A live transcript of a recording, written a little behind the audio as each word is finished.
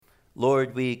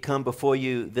Lord, we come before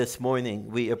you this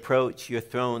morning. We approach your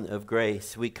throne of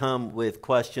grace. We come with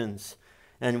questions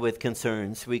and with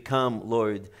concerns. We come,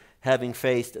 Lord, having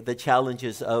faced the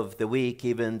challenges of the week,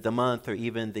 even the month, or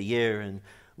even the year. And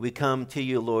we come to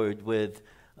you, Lord, with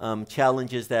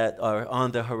challenges that are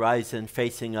on the horizon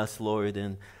facing us, Lord.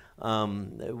 And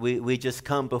we just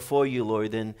come before you,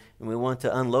 Lord, and we want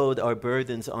to unload our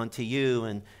burdens onto you.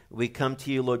 And we come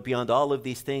to you, Lord, beyond all of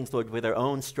these things, Lord, with our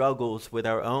own struggles, with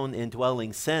our own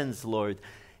indwelling sins, Lord.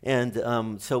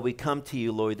 And so we come to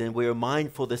you, Lord, and we are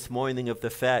mindful this morning of the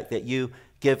fact that you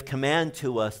give command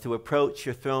to us to approach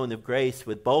your throne of grace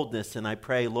with boldness. And I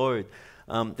pray, Lord,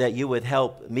 that you would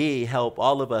help me, help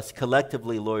all of us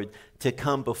collectively, Lord, to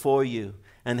come before you.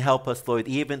 And help us, Lord,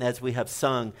 even as we have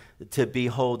sung, to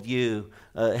behold you.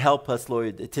 Help us,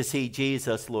 Lord, to see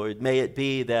Jesus, Lord. May it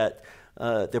be that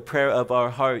the prayer of our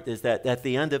heart is that at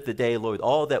the end of the day, Lord,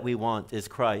 all that we want is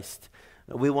Christ.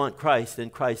 We want Christ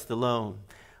and Christ alone.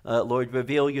 Lord,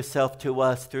 reveal yourself to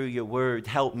us through your word.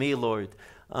 Help me, Lord,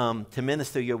 to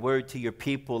minister your word to your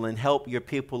people, and help your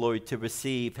people, Lord, to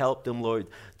receive. Help them, Lord,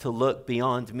 to look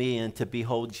beyond me and to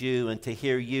behold you and to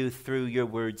hear you through your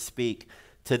word speak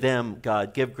to them,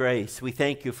 God. Give grace. We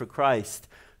thank you for Christ,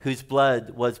 whose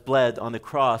blood was bled on the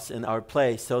cross in our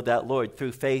place, so that, Lord,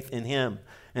 through faith in him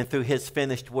and through his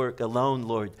finished work alone,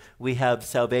 Lord, we have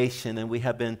salvation and we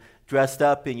have been dressed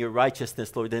up in your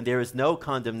righteousness, Lord. And there is no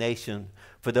condemnation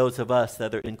for those of us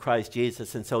that are in Christ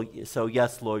Jesus. And so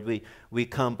yes, Lord, we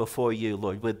come before you,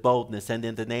 Lord, with boldness, and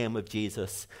in the name of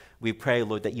Jesus, we pray,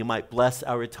 Lord, that you might bless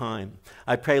our time.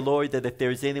 I pray, Lord, that if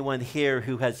there's anyone here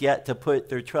who has yet to put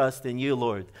their trust in you,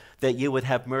 Lord, that you would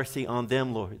have mercy on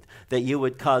them, Lord, that you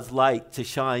would cause light to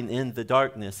shine in the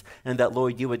darkness, and that,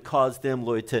 Lord, you would cause them,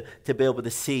 Lord, to be able to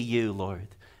see you, Lord,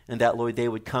 and that, Lord, they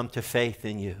would come to faith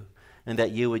in you, and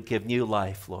that you would give new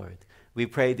life, Lord. We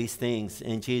pray these things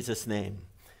in Jesus' name.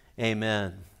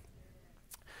 Amen.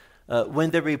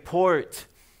 When the report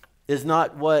is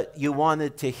not what you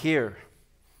wanted to hear,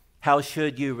 how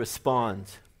should you respond?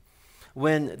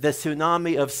 When the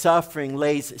tsunami of suffering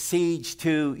lays siege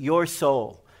to your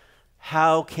soul,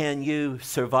 how can you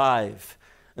survive?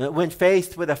 When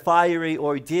faced with a fiery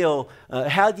ordeal,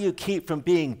 how do you keep from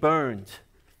being burned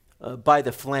by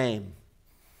the flame?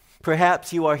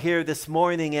 Perhaps you are here this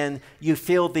morning and you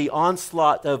feel the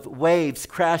onslaught of waves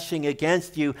crashing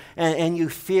against you, and you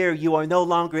fear you are no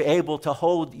longer able to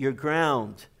hold your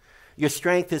ground. Your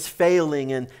strength is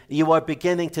failing and you are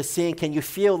beginning to sink, and you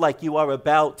feel like you are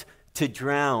about to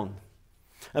drown.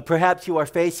 Perhaps you are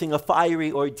facing a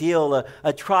fiery ordeal,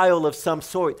 a trial of some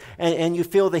sort, and you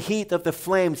feel the heat of the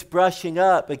flames brushing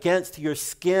up against your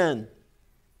skin.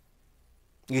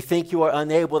 You think you are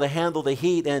unable to handle the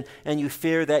heat, and you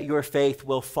fear that your faith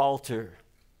will falter.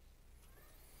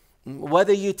 What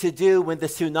are you to do when the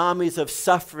tsunamis of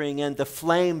suffering and the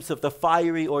flames of the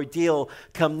fiery ordeal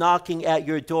come knocking at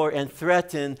your door and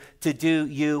threaten to do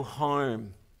you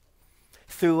harm?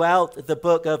 Throughout the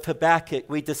book of Habakkuk,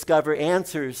 we discover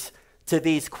answers to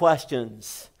these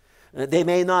questions. They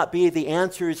may not be the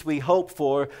answers we hope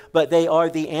for, but they are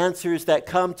the answers that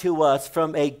come to us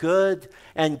from a good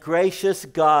and gracious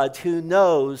God who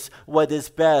knows what is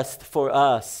best for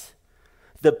us.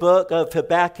 The book of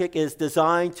Habakkuk is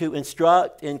designed to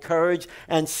instruct, encourage,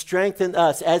 and strengthen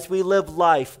us as we live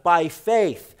life by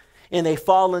faith in a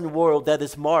fallen world that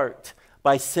is marked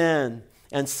by sin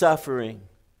and suffering.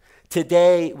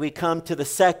 Today, we come to the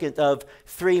second of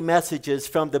three messages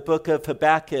from the book of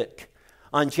Habakkuk.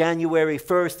 On January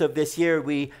 1st of this year,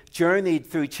 we journeyed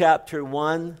through chapter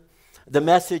 1. The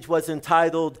message was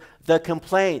entitled, "The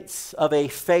Complaints of a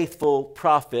Faithful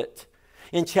Prophet."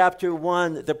 In chapter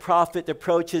 1, the prophet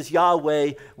approaches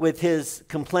Yahweh with his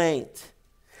complaint.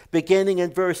 Beginning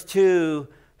in verse 2,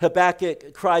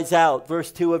 Habakkuk cries out,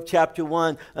 verse 2 of chapter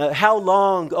 1, "How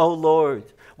long, O Lord,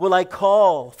 will I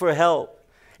call for help,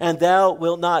 and thou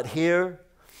wilt not hear?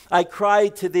 I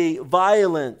cried to thee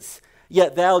violence,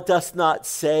 yet thou dost not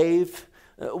save.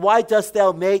 Why dost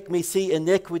thou make me see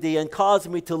iniquity and cause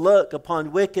me to look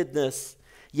upon wickedness?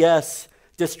 Yes,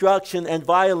 destruction and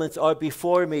violence are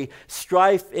before me.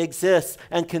 Strife exists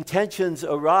and contentions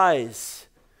arise.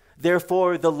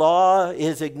 Therefore the law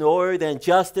is ignored and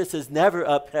justice is never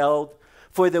upheld.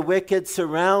 For the wicked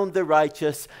surround the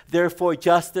righteous. Therefore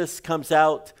justice comes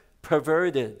out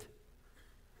perverted."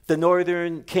 The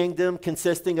northern kingdom,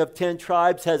 consisting of 10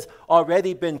 tribes, has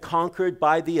already been conquered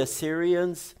by the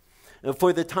Assyrians.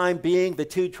 For the time being, the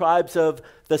 2 tribes of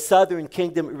the southern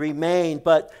kingdom remain,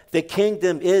 but the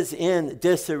kingdom is in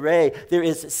disarray. There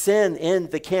is sin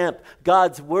in the camp.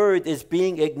 God's word is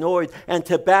being ignored, and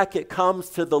Habakkuk comes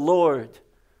to the Lord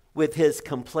with his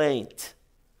complaint.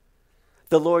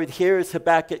 The Lord hears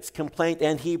Habakkuk's complaint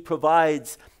and he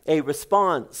provides a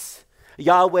response.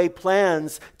 Yahweh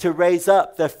plans to raise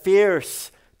up the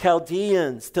fierce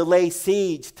Chaldeans to lay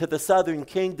siege to the southern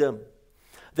kingdom.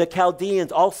 The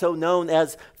Chaldeans, also known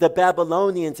as the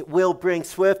Babylonians, will bring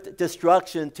swift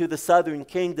destruction to the southern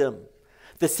kingdom.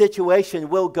 The situation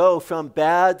will go from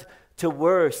bad to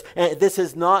worse. And this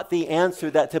is not the answer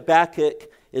that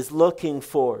Habakkuk is looking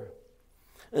for.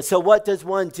 And so what does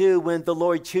one do when the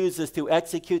Lord chooses to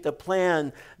execute a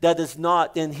plan that is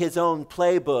not in his own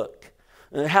playbook?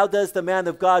 And how does the man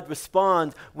of God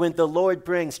respond when the Lord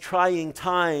brings trying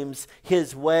times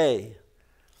his way?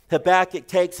 Habakkuk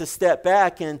takes a step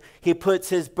back and he puts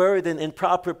his burden in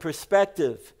proper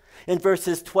perspective. In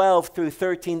verses 12 through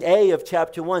 13a of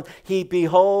chapter 1, he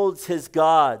beholds his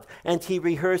God and he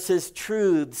rehearses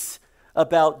truths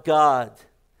about God.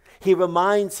 He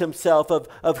reminds himself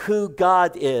of who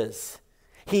God is.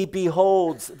 He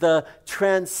beholds the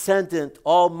transcendent,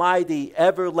 almighty,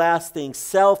 everlasting,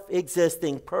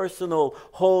 self-existing, personal,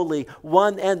 holy,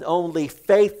 one and only,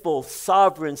 faithful,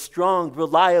 sovereign, strong,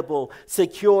 reliable,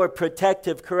 secure,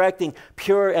 protective, correcting,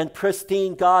 pure and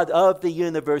pristine God of the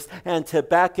universe. And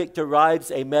Habakkuk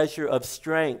derives a measure of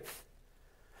strength.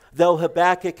 Though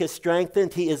Habakkuk is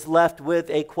strengthened, he is left with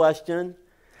a question.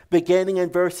 Beginning in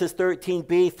verses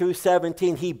 13b through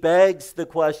 17, he begs the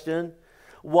question,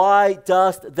 why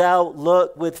dost thou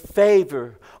look with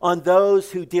favor on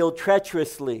those who deal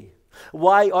treacherously?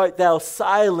 Why art thou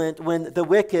silent when the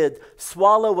wicked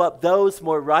swallow up those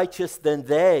more righteous than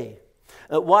they?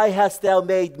 Why hast thou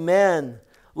made men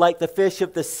like the fish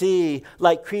of the sea,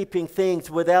 like creeping things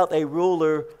without a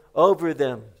ruler over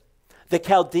them? The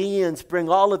Chaldeans bring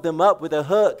all of them up with a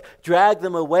hook, drag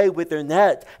them away with their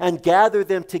net, and gather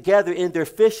them together in their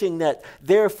fishing net.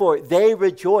 Therefore they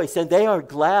rejoice and they are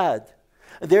glad.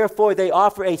 Therefore they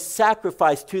offer a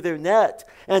sacrifice to their net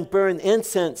and burn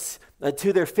incense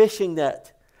to their fishing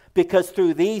net, because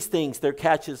through these things their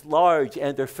catch is large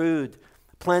and their food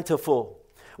plentiful.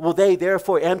 Will they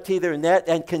therefore empty their net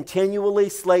and continually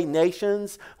slay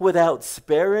nations without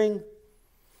sparing?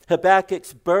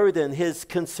 Habakkuk's burden, his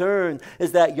concern,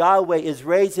 is that Yahweh is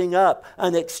raising up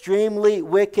an extremely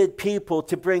wicked people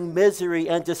to bring misery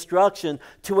and destruction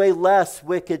to a less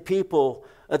wicked people,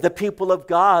 the people of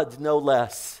God, no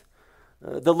less.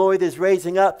 The Lord is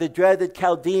raising up the dreaded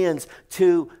Chaldeans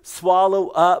to swallow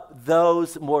up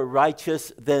those more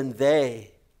righteous than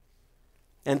they.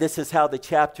 And this is how the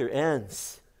chapter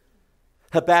ends.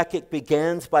 Habakkuk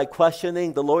begins by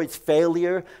questioning the Lord's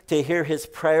failure to hear his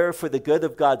prayer for the good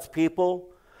of God's people.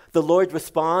 The Lord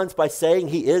responds by saying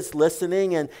he is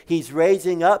listening and he's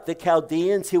raising up the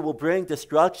Chaldeans who will bring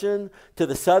destruction to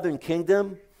the southern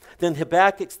kingdom. Then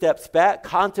Habakkuk steps back,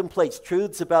 contemplates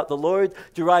truths about the Lord,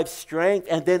 derives strength,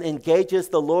 and then engages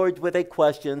the Lord with a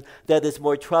question that is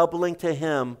more troubling to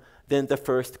him than the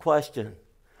first question.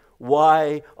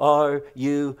 Why are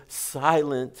you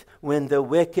silent when the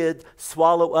wicked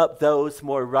swallow up those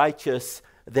more righteous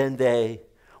than they?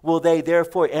 Will they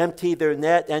therefore empty their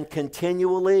net and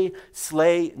continually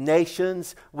slay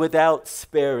nations without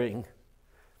sparing?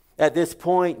 At this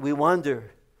point, we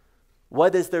wonder,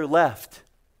 what is there left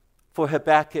for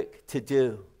Habakkuk to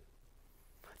do?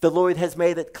 The Lord has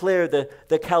made it clear that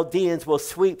the Chaldeans will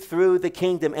sweep through the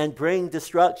kingdom and bring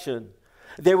destruction.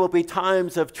 There will be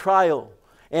times of trial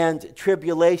and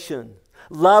tribulation.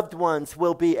 Loved ones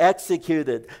will be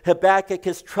executed. Habakkuk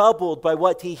is troubled by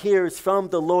what he hears from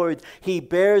the Lord. He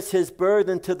bears his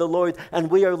burden to the Lord, and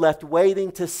we are left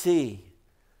waiting to see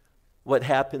what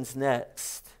happens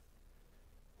next.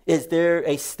 Is there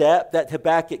a step that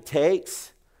Habakkuk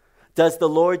takes? Does the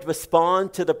Lord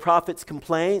respond to the prophet's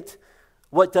complaint?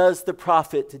 What does the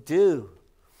prophet do?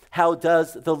 How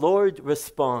does the Lord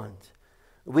respond?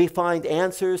 We find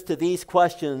answers to these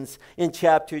questions in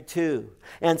chapter 2,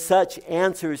 and such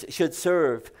answers should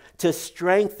serve to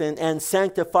strengthen and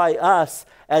sanctify us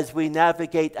as we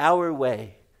navigate our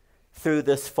way through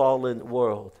this fallen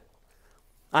world.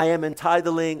 I am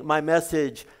entitling my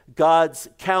message, God's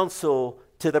Counsel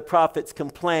to the Prophet's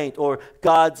Complaint, or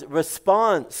God's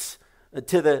Response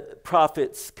to the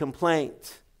Prophet's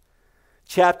Complaint.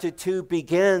 Chapter 2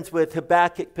 begins with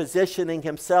Habakkuk positioning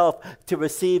himself to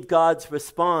receive God's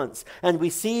response. And we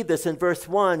see this in verse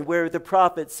 1 where the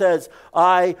prophet says,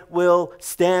 I will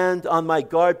stand on my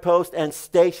guard post and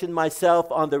station myself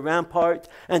on the rampart,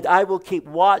 and I will keep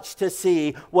watch to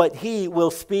see what he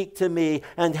will speak to me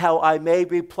and how I may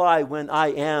reply when I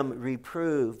am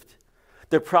reproved.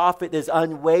 The prophet is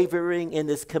unwavering in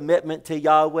his commitment to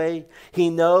Yahweh. He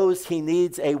knows he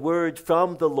needs a word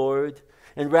from the Lord.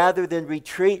 And rather than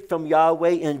retreat from Yahweh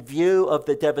in view of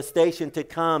the devastation to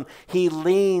come, he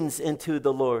leans into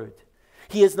the Lord.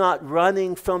 He is not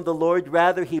running from the Lord.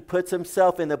 Rather, he puts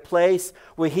himself in a place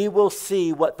where he will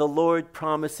see what the Lord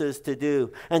promises to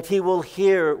do, and he will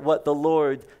hear what the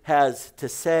Lord has to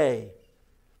say.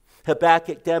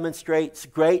 Habakkuk demonstrates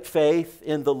great faith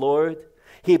in the Lord.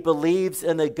 He believes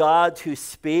in a God who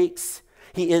speaks.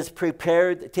 He is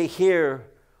prepared to hear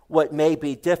what may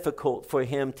be difficult for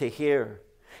him to hear.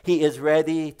 He is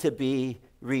ready to be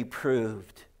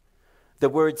reproved. The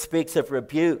word speaks of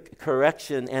rebuke,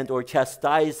 correction, and or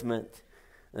chastisement.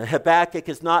 Habakkuk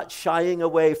is not shying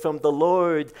away from the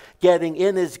Lord, getting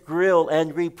in his grill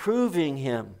and reproving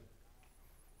him.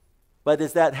 But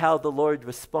is that how the Lord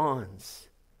responds?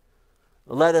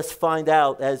 Let us find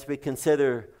out as we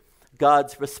consider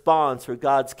God's response or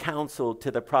God's counsel to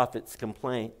the prophet's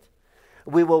complaint.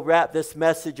 We will wrap this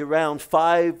message around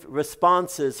 5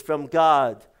 responses from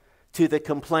God to the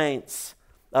complaints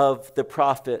of the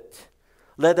prophet.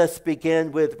 Let us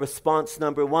begin with response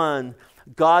number 1.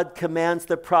 God commands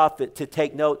the prophet to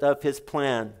take note of his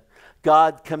plan.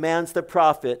 God commands the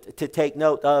prophet to take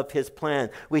note of his plan.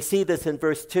 We see this in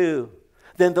verse 2.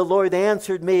 Then the Lord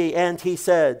answered me, and he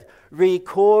said,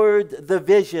 record the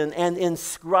vision and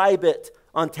inscribe it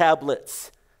on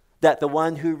tablets, that the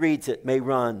one who reads it may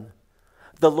run.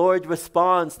 The Lord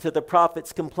responds to the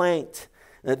prophet's complaint.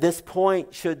 This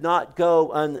point should not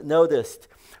go unnoticed.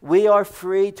 We are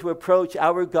free to approach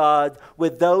our God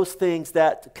with those things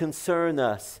that concern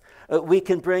us. We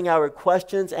can bring our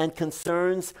questions and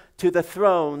concerns to the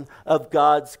throne of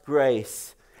God's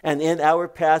grace. And in our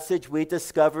passage, we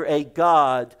discover a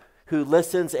God who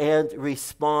listens and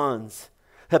responds.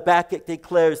 Habakkuk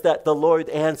declares that the Lord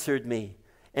answered me,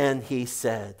 and he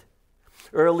said.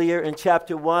 Earlier in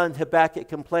chapter 1, Habakkuk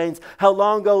complains, how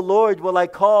long, O Lord, will I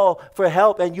call for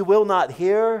help, and you will not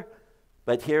hear?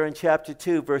 But here in chapter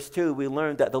 2, verse 2, we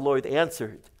learn that the Lord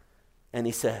answered, and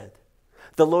he said.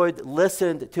 The Lord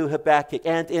listened to Habakkuk,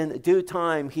 and in due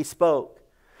time he spoke.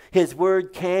 His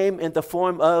word came in the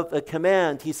form of a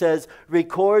command. He says,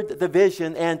 record the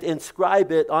vision and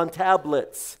inscribe it on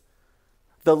tablets.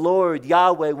 The Lord,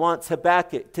 Yahweh, wants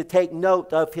Habakkuk to take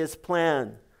note of his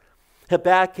plan.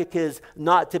 Habakkuk is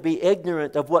not to be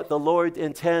ignorant of what the Lord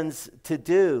intends to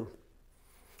do.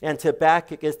 And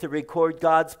Habakkuk is to record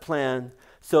God's plan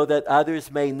so that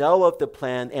others may know of the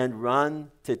plan and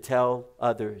run to tell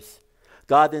others.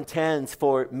 God intends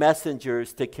for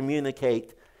messengers to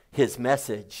communicate his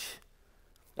message.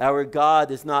 Our God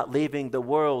is not leaving the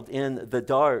world in the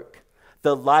dark.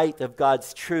 The light of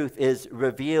God's truth is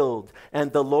revealed,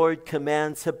 and the Lord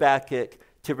commands Habakkuk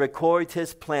to record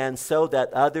his plan so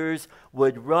that others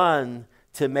would run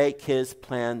to make his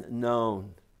plan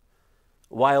known.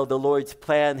 While the Lord's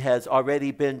plan has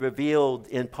already been revealed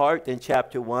in part in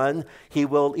chapter 1, he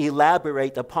will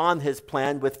elaborate upon his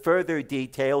plan with further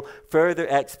detail, further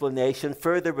explanation,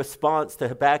 further response to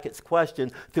Habakkuk's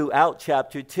question throughout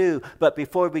chapter 2. But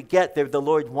before we get there, the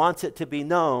Lord wants it to be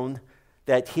known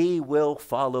that he will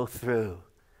follow through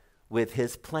with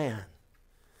his plan.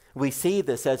 We see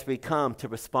this as we come to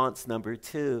response number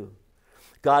 2.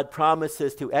 God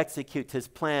promises to execute his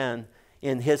plan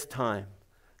in his time.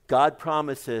 God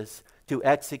promises to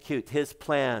execute his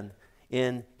plan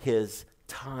in his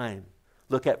time.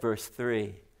 Look at verse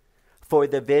 3. For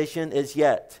the vision is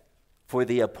yet for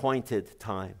the appointed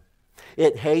time.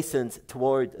 It hastens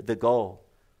toward the goal,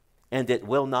 and it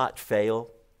will not fail.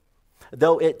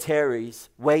 Though it tarries,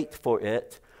 wait for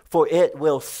it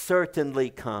will certainly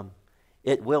come.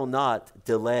 It will not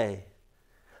delay.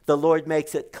 The Lord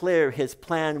makes it clear his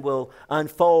plan will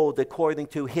unfold according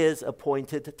to his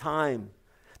appointed time.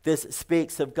 This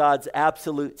speaks of God's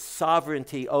absolute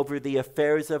sovereignty over the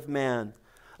affairs of man,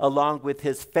 along with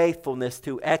his faithfulness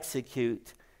to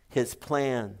execute his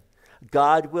plan.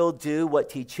 God will do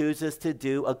what he chooses to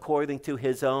do according to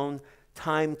his own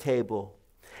timetable.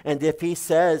 And if he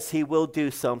says he will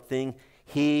do something,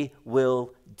 he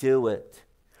will do it.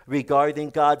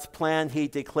 Regarding God's plan, he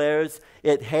declares,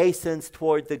 it hastens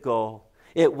toward the goal.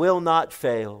 It will not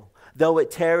fail. Though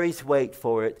it tarries, wait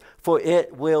for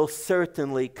it will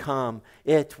certainly come.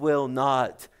 It will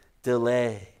not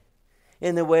delay.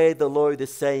 In a way, the Lord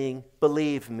is saying,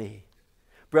 believe me.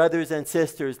 Brothers and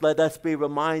sisters, let us be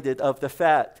reminded of the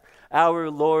fact our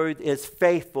Lord is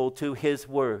faithful to his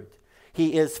word.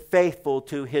 He is faithful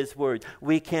to his word.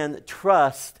 We can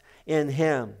trust in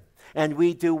him. And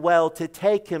we do well to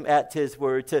take him at his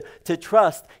word, to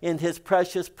trust in his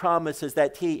precious promises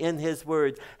that he in his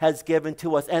word has given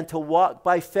to us, and to walk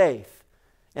by faith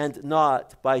and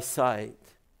not by sight.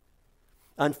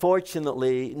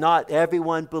 unfortunately, not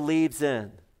everyone believes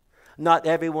in. Not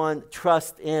everyone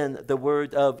trusts in the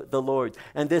word of the Lord.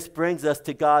 And this brings us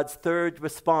to God's third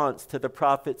response to the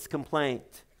prophet's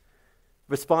complaint.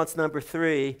 Response number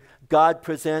 3, God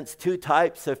presents two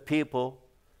types of people.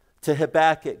 To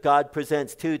Habakkuk, God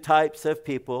presents two types of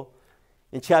people.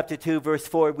 In chapter 2, verse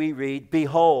 4, we read,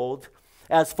 "Behold,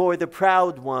 as for the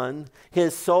proud one,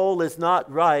 his soul is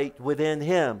not right within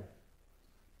him,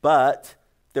 but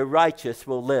the righteous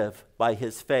will live by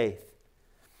his faith."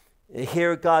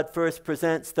 Here God first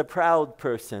presents the proud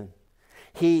person.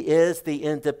 He is the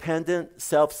independent,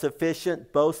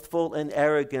 self-sufficient, boastful, and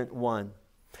arrogant one.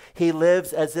 He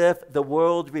lives as if the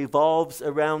world revolves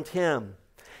around him.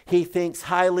 He thinks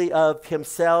highly of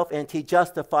himself and he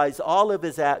justifies all of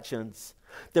his actions.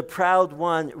 The proud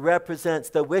one represents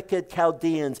the wicked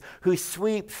Chaldeans who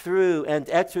sweep through and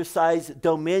exercise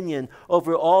dominion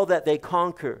over all that they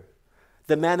conquer.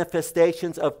 The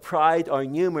manifestations of pride are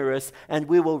numerous, and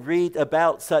we will read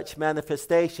about such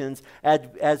manifestations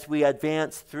as we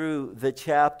advance through the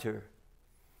chapter.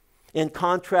 In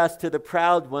contrast to the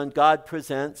proud one, God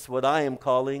presents what I am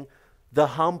calling the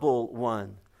humble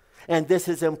one. And this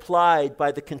is implied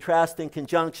by the contrasting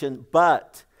conjunction,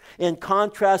 but. In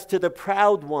contrast to the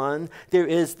proud one, there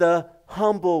is the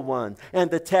humble one.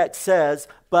 And the text says,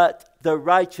 "But the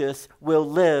righteous will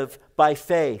live by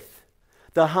faith."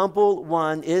 The humble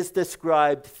one is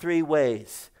described 3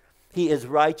 ways. He is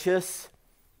righteous,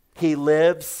 he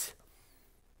lives,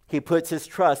 he puts his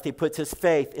trust, he puts his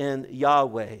faith in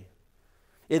Yahweh.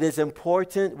 It is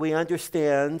important we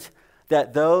understand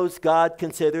that those God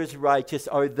considers righteous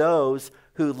are those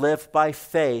who live by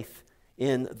faith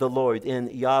in the Lord, in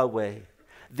Yahweh.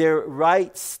 Their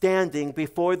right standing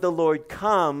before the Lord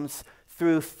comes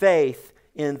through faith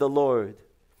in the Lord.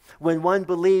 When one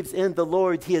believes in the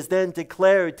Lord, he is then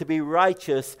declared to be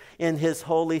righteous in his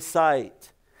holy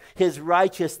sight. His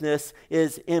righteousness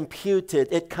is imputed.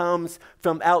 It comes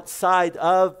from outside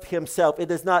of himself.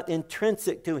 It is not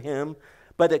intrinsic to him,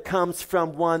 but it comes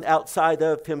from one outside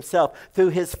of himself. Through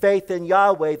his faith in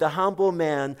Yahweh, the humble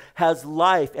man has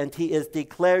life, and he is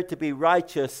declared to be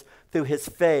righteous through his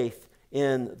faith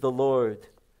in the Lord.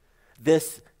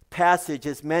 This passage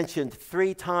is mentioned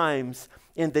 3 times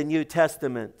in the New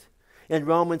Testament. In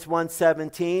Romans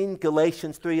 1:17,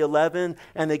 Galatians 3:11,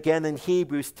 and again in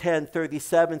Hebrews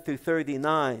 10:37 through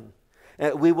 39.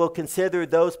 We will consider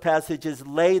those passages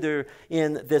later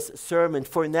in this sermon.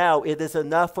 For now, it is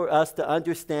enough for us to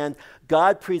understand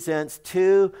God presents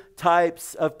 2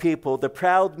 types of people: the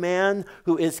proud man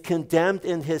who is condemned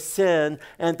in his sin,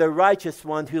 and the righteous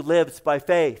one who lives by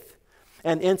faith.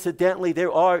 And incidentally,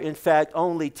 there are in fact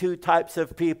only 2 types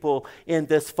of people in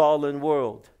this fallen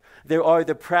world. There are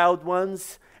the proud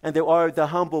ones, and there are the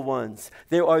humble ones.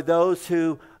 There are those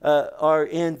who are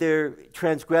in their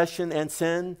transgression and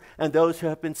sin, and those who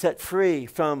have been set free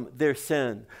from their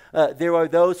sin. There are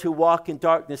those who walk in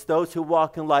darkness, those who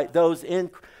walk in light, those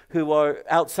who are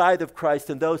outside of Christ,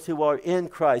 and those who are in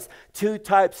Christ. 2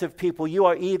 types of people. You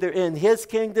are either in his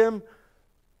kingdom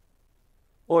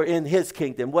or in his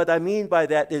kingdom. What I mean by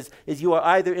that is you are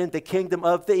either in the kingdom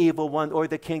of the evil one or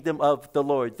the kingdom of the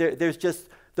Lord.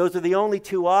 Those are the only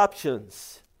 2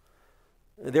 options.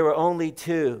 There are only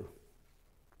 2.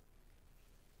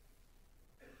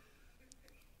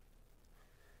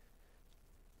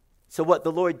 So what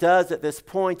the Lord does at this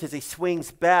point is he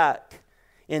swings back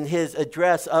in his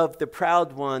address of the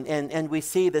proud one. And we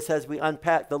see this as we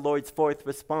unpack the Lord's 4th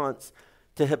response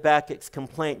to Habakkuk's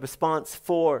complaint. Response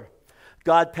 4,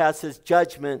 God passes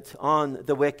judgment on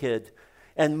the wicked.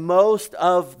 And most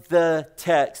of the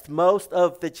text, most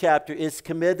of the chapter is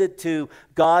committed to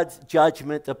God's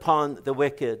judgment upon the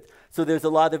wicked. So there's a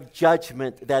lot of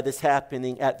judgment that is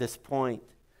happening at this point.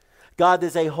 God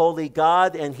is a holy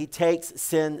God, and he takes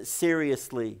sin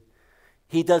seriously.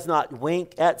 He does not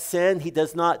wink at sin. He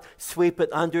does not sweep it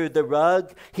under the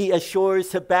rug. He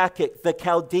assures Habakkuk the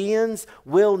Chaldeans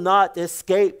will not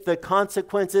escape the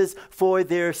consequences for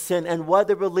their sin. And what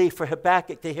a relief for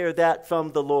Habakkuk to hear that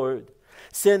from the Lord.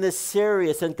 Sin is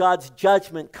serious, and God's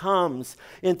judgment comes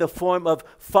in the form of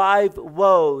 5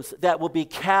 woes that will be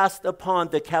cast upon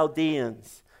the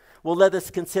Chaldeans. Well, let us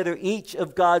consider each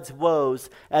of God's woes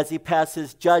as he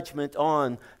passes judgment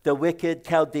on the wicked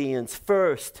Chaldeans.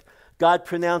 First, God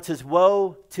pronounces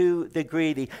woe to the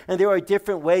greedy. And there are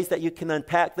different ways that you can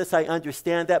unpack this. I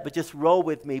understand that, but just roll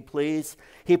with me, please.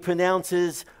 He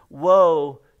pronounces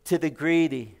woe to the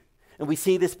greedy. And we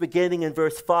see this beginning in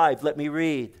verse 5. Let me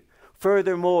read.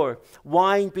 Furthermore,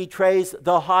 wine betrays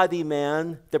the haughty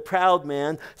man, the proud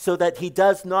man, so that he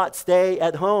does not stay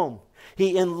at home.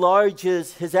 He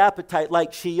enlarges his appetite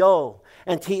like Sheol,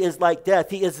 and he is like death.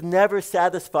 He is never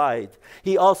satisfied.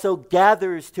 He also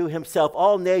gathers to himself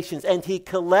all nations, and he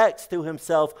collects to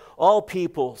himself all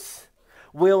peoples.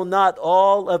 Will not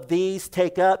all of these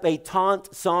take up a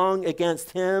taunt song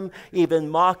against him, even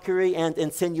mockery and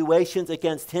insinuations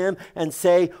against him, and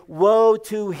say, woe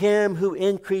to him who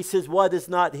increases what is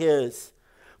not his?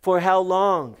 For how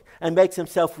long? And makes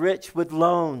himself rich with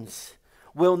loans.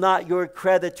 Will not your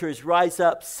creditors rise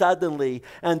up suddenly,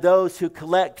 and those who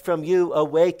collect from you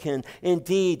awaken?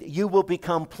 Indeed, you will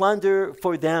become plunder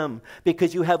for them,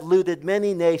 because you have looted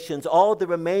many nations. All the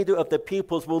remainder of the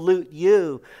peoples will loot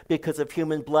you, because of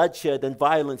human bloodshed and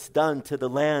violence done to the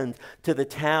land, to the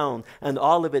town, and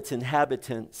all of its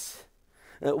inhabitants.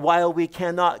 While we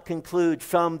cannot conclude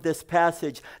from this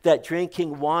passage that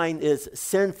drinking wine is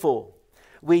sinful,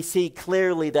 we see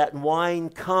clearly that wine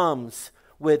comes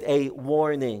with a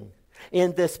warning.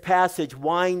 In this passage,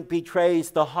 wine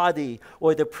betrays the haughty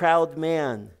or the proud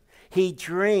man. He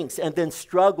drinks and then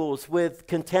struggles with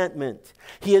contentment.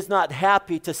 He is not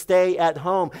happy to stay at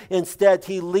home. Instead,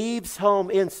 he leaves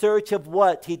home in search of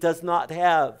what he does not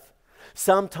have.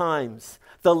 Sometimes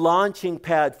the launching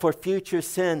pad for future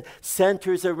sin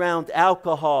centers around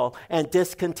alcohol and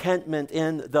discontentment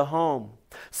in the home.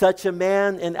 Such a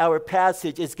man in our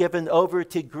passage is given over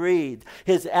to greed.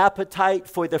 His appetite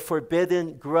for the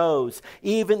forbidden grows.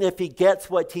 Even if he gets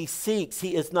what he seeks,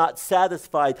 he is not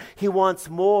satisfied. He wants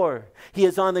more. He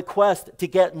is on a quest to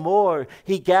get more.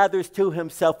 He gathers to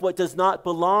himself what does not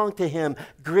belong to him.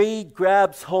 Greed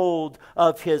grabs hold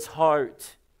of his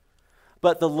heart.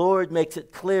 But the Lord makes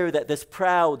it clear that this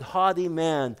proud, haughty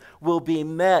man will be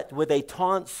met with a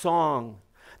taunt song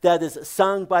that is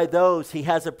sung by those he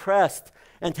has oppressed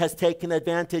and has taken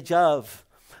advantage of.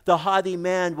 The haughty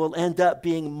man will end up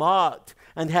being mocked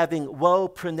and having woe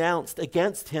pronounced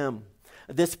against him.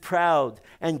 This proud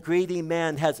and greedy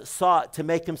man has sought to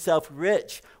make himself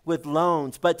rich with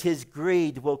loans, but his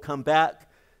greed will come back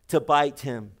to bite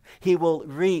him. He will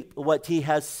reap what he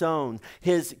has sown.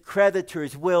 His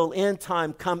creditors will in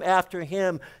time come after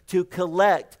him to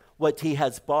collect what he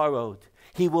has borrowed.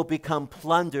 He will become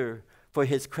plunder for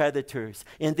his creditors.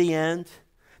 In the end,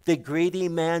 the greedy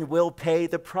man will pay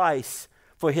the price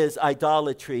for his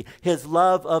idolatry. His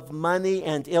love of money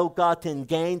and ill-gotten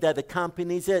gain that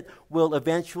accompanies it will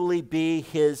eventually be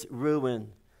his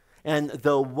ruin. And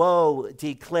the woe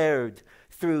declared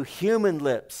through human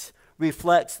lips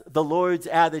reflects the Lord's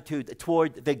attitude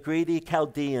toward the greedy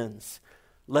Chaldeans.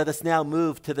 Let us now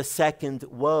move to the second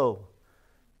woe.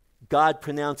 God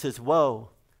pronounces woe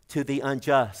to the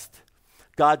unjust.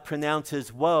 God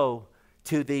pronounces woe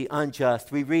to the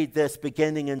unjust. We read this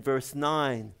beginning in verse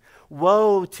 9.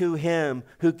 Woe to him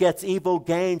who gets evil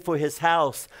gain for his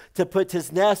house, to put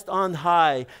his nest on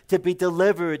high, to be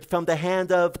delivered from the hand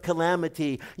of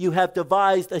calamity. You have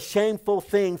devised a shameful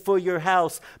thing for your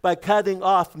house by cutting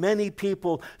off many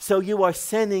people, so you are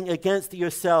sinning against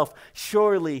yourself.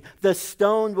 Surely the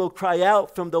stone will cry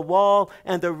out from the wall,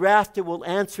 and the rafter will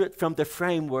answer it from the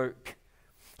framework.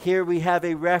 Here we have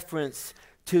a reference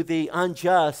to the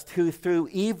unjust who through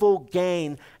evil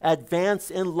gain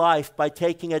advance in life by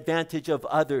taking advantage of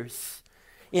others.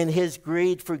 In his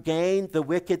greed for gain, the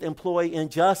wicked employ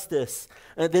injustice.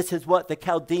 And this is what the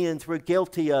Chaldeans were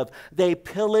guilty of. They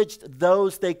pillaged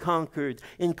those they conquered,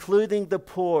 including the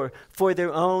poor, for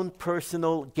their own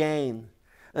personal gain.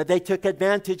 They took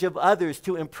advantage of others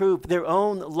to improve their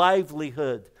own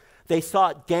livelihood. They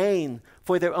sought gain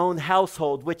for their own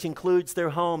household, which includes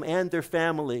their home and their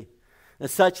family. And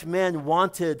such men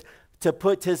wanted to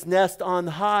put his nest on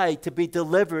high, to be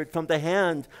delivered from the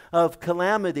hand of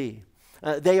calamity.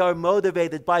 They are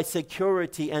motivated by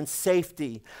security and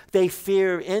safety. They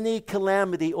fear any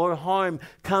calamity or harm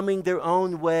coming their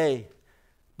own way.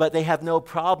 But they have no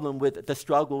problem with the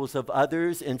struggles of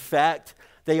others. In fact,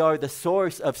 they are the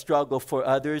source of struggle for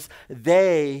others.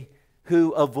 They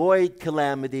who avoid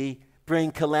calamity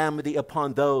bring calamity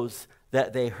upon those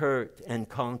that they hurt and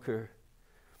conquer.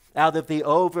 Out of the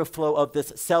overflow of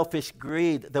this selfish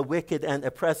greed, the wicked and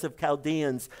oppressive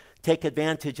Chaldeans take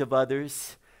advantage of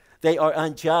others. They are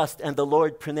unjust, and the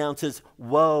Lord pronounces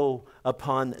woe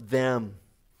upon them.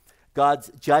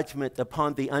 God's judgment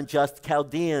upon the unjust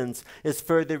Chaldeans is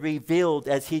further revealed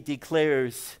as he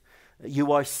declares,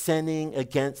 you are sinning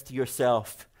against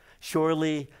yourself.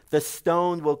 Surely the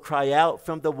stone will cry out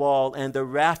from the wall, and the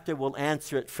rafter will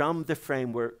answer it from the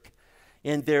framework.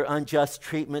 In their unjust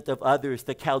treatment of others,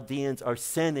 the Chaldeans are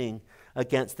sinning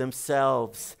against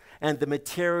themselves. And the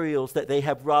materials that they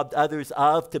have robbed others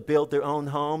of to build their own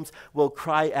homes will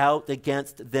cry out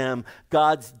against them.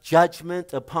 God's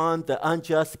judgment upon the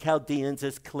unjust Chaldeans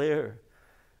is clear.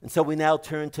 And so we now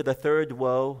turn to the third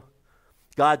woe.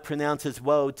 God pronounces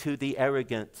woe to the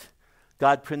arrogant.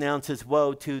 God pronounces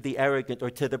woe to the arrogant or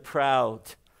to the proud.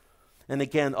 And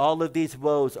again, all of these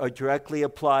woes are directly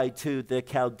applied to the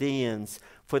Chaldeans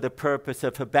for the purpose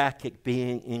of Habakkuk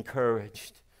being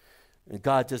encouraged. And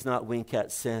God does not wink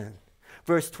at sin.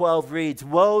 Verse 12 reads,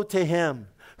 "Woe to him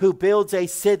who builds a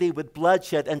city with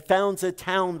bloodshed and founds a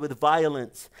town with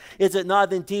violence. Is it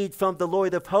not indeed from the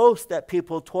Lord of hosts that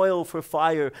people toil for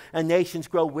fire and nations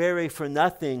grow weary for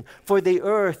nothing? For the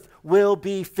earth will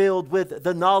be filled with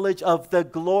the knowledge of the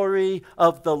glory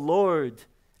of the Lord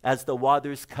as the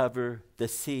waters cover the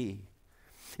sea."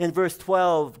 In verse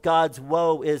 12, God's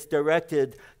woe is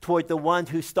directed toward the one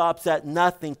who stops at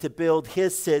nothing to build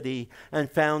his city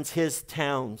and founds his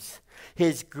towns.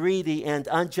 His greedy and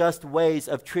unjust ways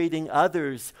of treating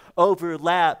others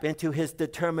overlap into his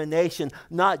determination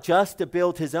not just to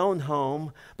build his own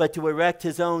home, but to erect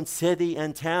his own city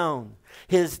and town.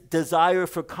 His desire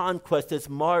for conquest is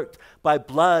marked by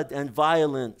blood and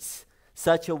violence.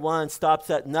 Such a one stops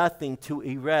at nothing to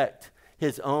erect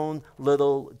his own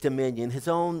little dominion, his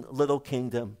own little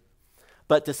kingdom.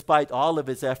 But despite all of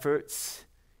his efforts,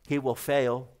 he will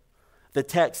fail. The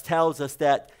text tells us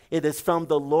that it is from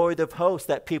the Lord of hosts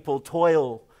that people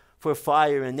toil for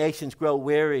fire and nations grow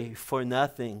weary for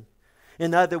nothing.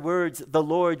 In other words, the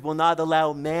Lord will not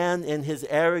allow man in his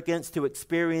arrogance to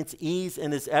experience ease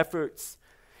in his efforts.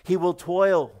 He will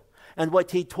toil, and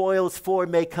what he toils for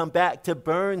may come back to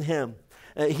burn him.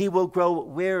 He will grow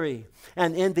weary,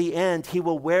 and in the end, he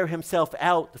will wear himself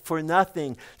out for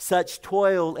nothing. Such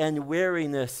toil and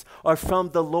weariness are from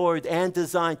the Lord and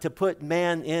designed to put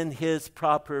man in his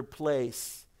proper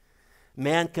place.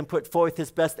 Man can put forth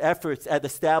his best efforts at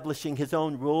establishing his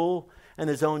own rule and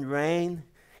his own reign.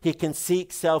 He can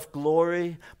seek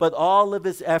self-glory, but all of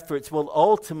his efforts will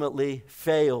ultimately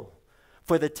fail.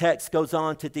 For the text goes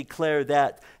on to declare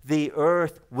that the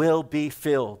earth will be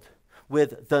filled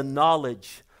with the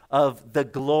knowledge of the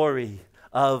glory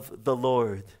of the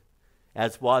Lord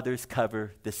as waters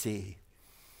cover the sea.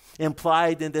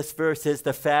 Implied in this verse is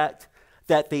the fact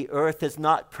that the earth is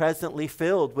not presently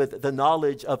filled with the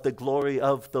knowledge of the glory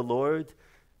of the Lord,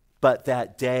 but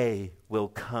that day will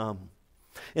come.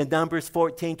 In Numbers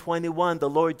 14:21, the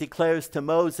Lord declares to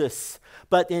Moses,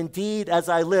 "But indeed, as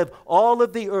I live, all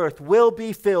of the earth will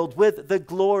be filled with the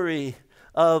glory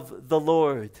of the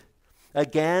Lord."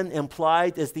 Again,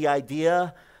 implied is the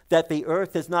idea that the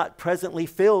earth is not presently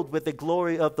filled with the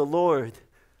glory of the Lord,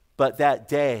 but that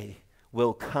day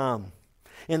will come.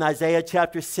 In Isaiah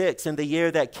chapter 6, in the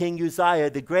year that King Uzziah,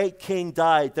 the great king,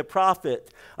 died, the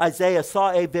prophet Isaiah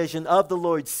saw a vision of the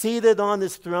Lord seated on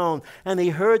his throne, and he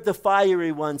heard the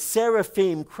fiery one,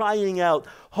 seraphim, crying out,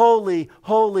 "Holy,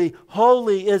 holy,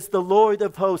 holy is the Lord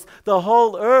of hosts. The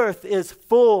whole earth is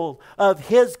full of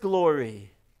his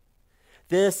glory."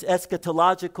 This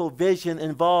eschatological vision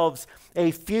involves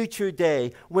a future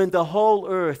day when the whole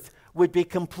earth would be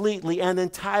completely and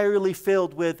entirely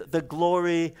filled with the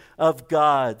glory of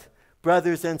God.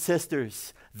 Brothers and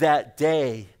sisters, that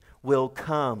day will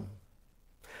come.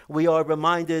 We are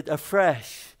reminded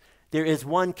afresh, there is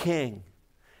one king,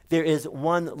 there is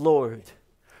one Lord.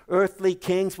 Earthly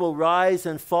kings will rise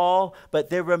and fall, but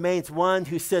there remains one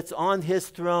who sits on his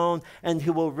throne and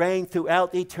who will reign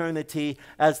throughout eternity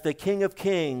as the King of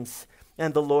Kings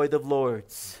and the Lord of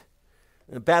Lords.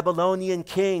 Babylonian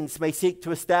kings may seek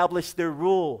to establish their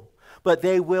rule, but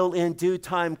they will in due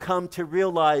time come to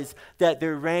realize that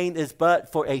their reign is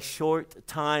but for a short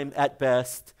time at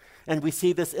best. And we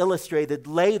see this illustrated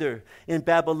later in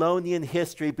Babylonian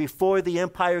history before the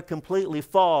empire completely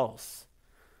falls.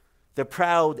 The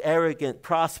proud, arrogant,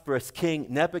 prosperous king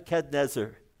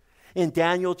Nebuchadnezzar. In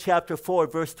Daniel chapter 4,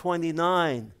 verse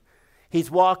 29, he's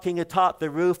walking atop the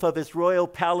roof of his royal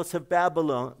palace of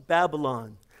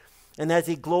Babylon. And as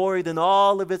he gloried in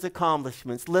all of his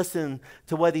accomplishments, listen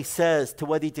to what he says, to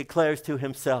what he declares to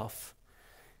himself.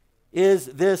 "Is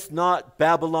this not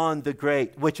Babylon the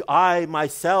Great, which I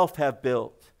myself have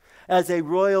built, as a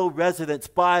royal residence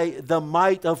by the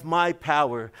might of my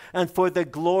power and for the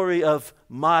glory of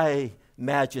my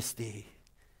majesty?"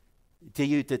 Do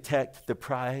you detect the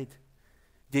pride?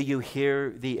 Do you hear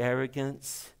the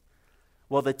arrogance?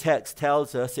 Well, the text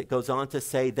tells us, it goes on to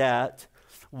say that,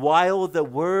 while the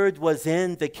word was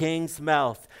in the king's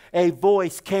mouth, a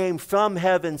voice came from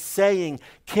heaven saying,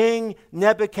 "King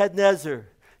Nebuchadnezzar,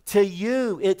 To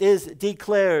you it is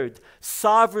declared,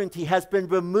 sovereignty has been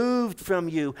removed from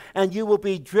you, and you will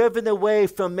be driven away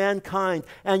from mankind,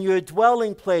 and your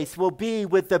dwelling place will be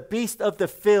with the beast of the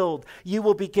field. You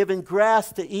will be given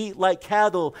grass to eat like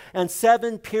cattle, and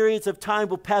 7 periods of time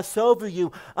will pass over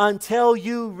you until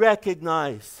you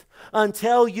recognize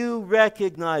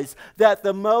that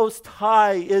the Most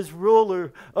High is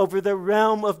ruler over the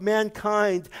realm of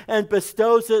mankind and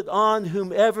bestows it on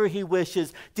whomever he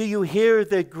wishes. Do you hear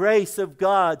the grace of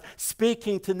God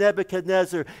speaking to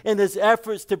Nebuchadnezzar in his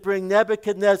efforts to bring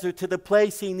Nebuchadnezzar to the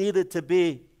place he needed to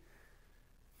be?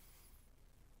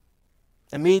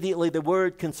 Immediately the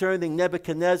word concerning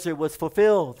Nebuchadnezzar was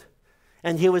fulfilled.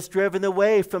 And he was driven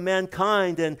away from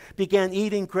mankind and began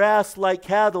eating grass like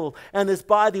cattle. And his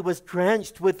body was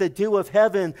drenched with the dew of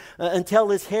heaven until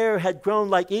his hair had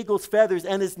grown like eagle's feathers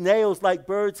and his nails like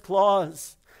bird's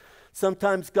claws.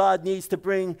 Sometimes God needs to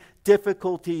bring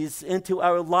difficulties into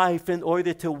our life in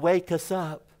order to wake us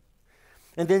up.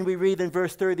 And then we read in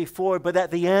verse 34, but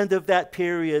at the end of that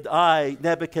period, I,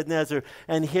 Nebuchadnezzar,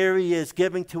 and here he is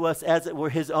giving to us as it were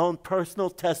his own personal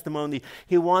testimony.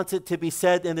 He wants it to be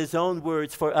said in his own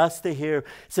words for us to hear. It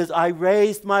says, I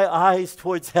raised my eyes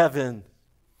towards heaven,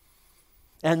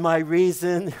 and my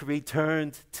reason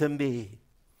returned to me.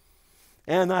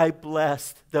 And I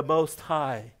blessed the Most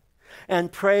High,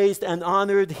 and praised and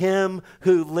honored him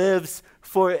who lives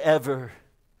forever.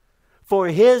 For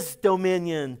his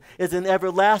dominion is an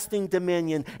everlasting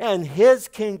dominion, and his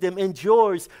kingdom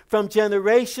endures from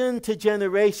generation to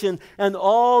generation, and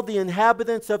all the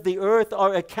inhabitants of the earth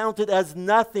are accounted as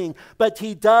nothing, but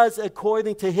he does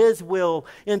according to his will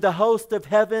in the host of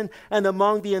heaven and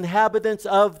among the inhabitants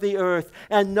of the earth.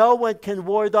 And no one can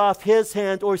ward off his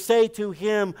hand or say to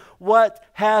him, what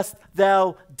hast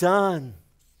thou done?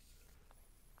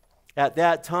 At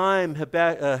that time,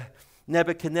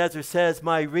 Nebuchadnezzar says,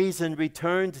 my reason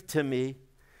returned to me,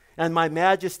 and my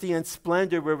majesty and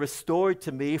splendor were restored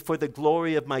to me for the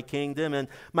glory of my kingdom, and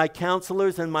my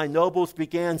counselors and my nobles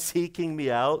began seeking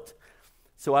me out.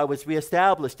 So I was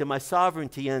reestablished, and my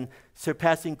sovereignty and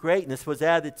surpassing greatness was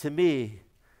added to me.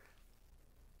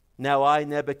 Now I,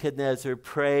 Nebuchadnezzar,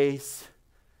 praise,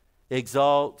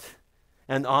 exalt,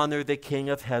 and honor the King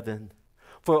of heaven.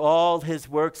 For all his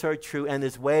works are true and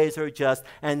his ways are just,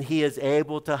 and he is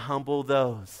able to humble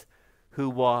those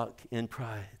who walk in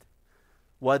pride.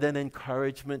 What an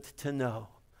encouragement to know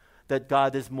that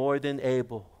God is more than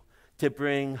able to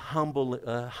bring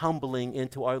humbling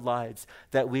into our lives,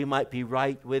 that we might be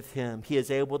right with him. He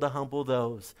is able to humble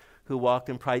those who walk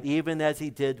in pride, even as he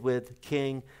did with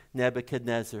King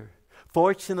Nebuchadnezzar.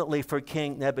 Fortunately for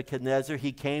King Nebuchadnezzar,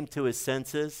 he came to his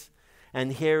senses.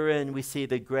 And herein we see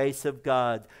the grace of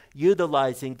God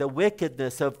utilizing the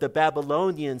wickedness of the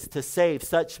Babylonians to save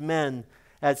such men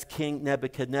as King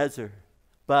Nebuchadnezzar.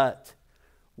 But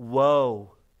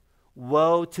woe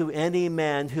to any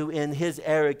man who in his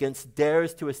arrogance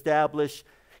dares to establish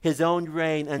his own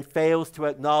reign and fails to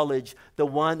acknowledge the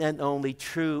one and only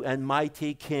true and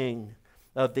mighty King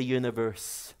of the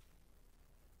universe.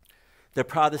 The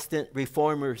Protestant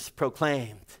reformers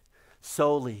proclaimed,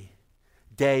 Soli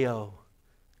Deo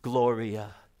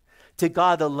Gloria. To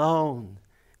God alone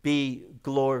be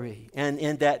glory. And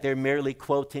in that they're merely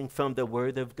quoting from the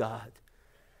Word of God.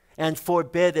 And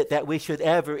forbid it that we should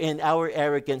ever in our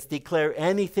arrogance declare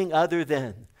anything other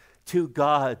than to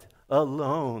God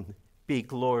alone be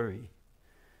glory.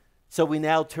 So we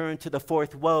now turn to the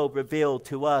fourth woe revealed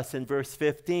to us in verse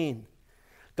 15.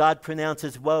 God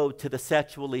pronounces woe to the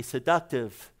sexually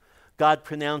seductive. God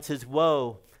pronounces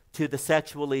woe to the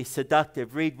sexually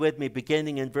seductive. Read with me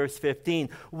beginning in verse 15.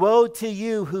 Woe to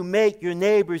you who make your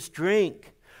neighbors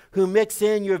drink, who mix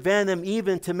in your venom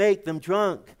even to make them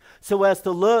drunk, so as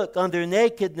to look on their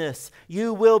nakedness.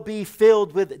 You will be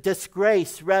filled with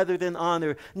disgrace rather than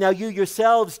honor. Now you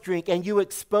yourselves drink, and you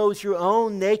expose your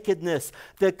own nakedness.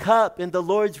 The cup in the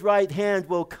Lord's right hand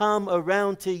will come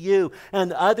around to you,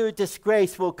 and utter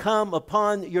disgrace will come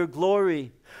upon your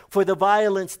glory. For the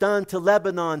violence done to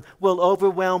Lebanon will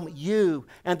overwhelm you,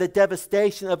 and the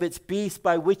devastation of its beasts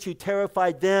by which you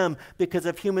terrified them, because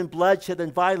of human bloodshed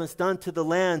and violence done to the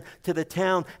land, to the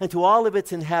town, and to all of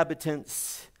its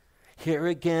inhabitants. Here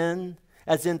again,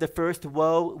 as in the first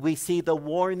woe, we see the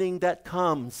warning that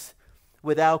comes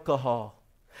with alcohol.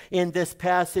 In this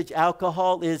passage,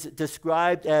 alcohol is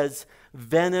described as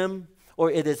venom, or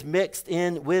it is mixed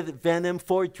in with venom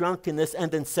for drunkenness,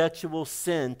 and then sexual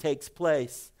sin takes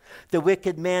place. The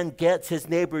wicked man gets his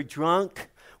neighbor drunk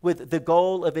with the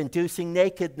goal of inducing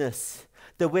nakedness.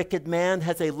 The wicked man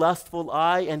has a lustful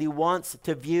eye, and he wants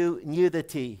to view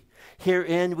nudity.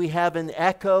 Herein we have an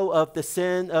echo of the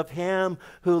sin of him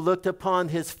who looked upon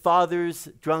his father's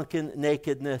drunken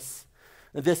nakedness.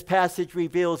 This passage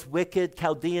reveals wicked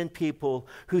Chaldean people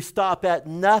who stop at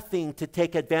nothing to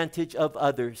take advantage of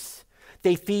others.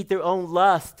 They feed their own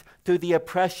lust through the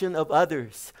oppression of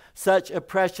others. Such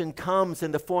oppression comes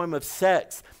in the form of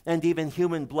sex and even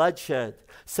human bloodshed.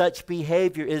 Such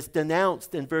behavior is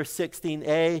denounced in verse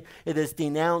 16a. It is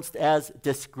denounced as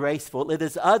disgraceful. It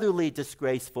is utterly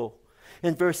disgraceful.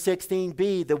 In verse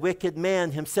 16b, the wicked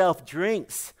man himself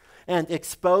drinks and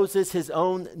exposes his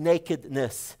own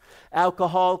nakedness.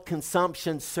 Alcohol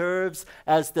consumption serves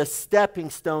as the stepping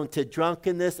stone to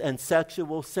drunkenness and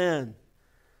sexual sin.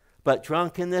 But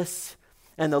drunkenness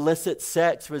and illicit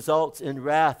sex results in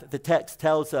wrath. The text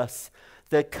tells us,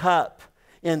 the cup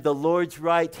in the Lord's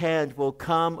right hand will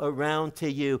come around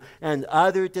to you, and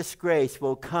utter disgrace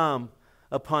will come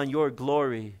upon your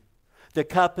glory. The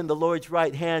cup in the Lord's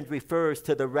right hand refers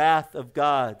to the wrath of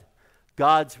God.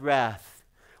 God's wrath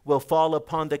will fall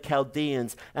upon the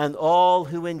Chaldeans and all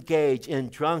who engage in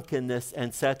drunkenness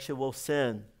and sexual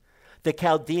sin. The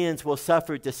Chaldeans will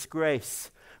suffer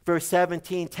disgrace. Verse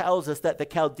 17 tells us that the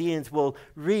Chaldeans will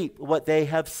reap what they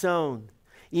have sown.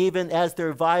 Even as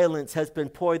their violence has been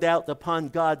poured out upon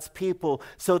God's people,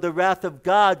 so the wrath of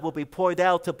God will be poured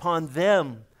out upon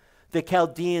them. The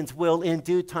Chaldeans will in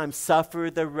due time suffer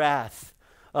the wrath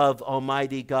of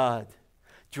Almighty God.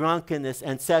 Drunkenness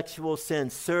and sexual sin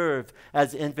serve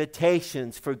as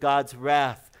invitations for God's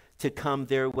wrath to come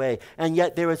their way. And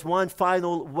yet there is one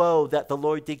final woe that the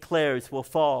Lord declares will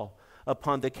fall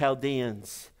upon the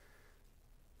Chaldeans.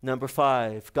 Number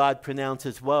 5, God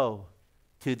pronounces woe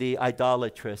to the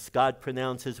idolatrous. God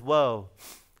pronounces woe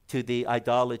to the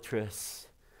idolatrous.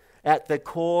 At the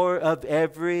core of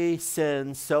every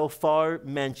sin so far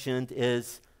mentioned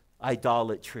is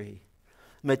idolatry.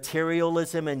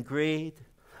 Materialism and greed,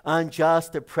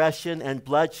 unjust oppression and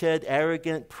bloodshed,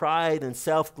 arrogant pride and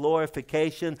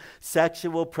self-glorification,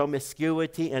 sexual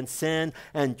promiscuity and sin,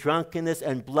 and drunkenness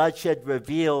and bloodshed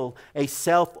reveal a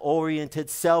self-oriented,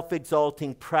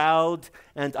 self-exalting, proud,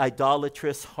 and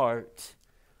idolatrous heart.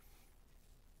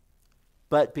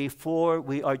 But before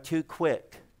we are too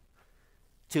quick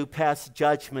to pass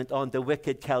judgment on the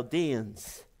wicked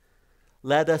Chaldeans,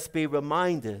 let us be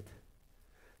reminded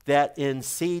that in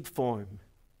seed form,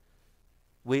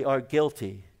 we are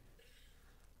guilty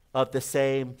of the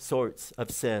same sorts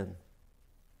of sin.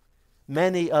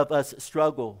 Many of us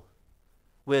struggle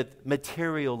with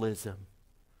materialism,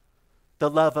 the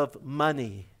love of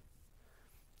money,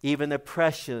 even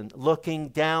oppression, looking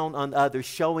down on others,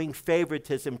 showing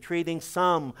favoritism, treating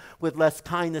some with less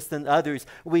kindness than others.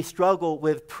 We struggle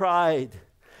with pride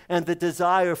and the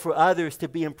desire for others to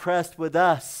be impressed with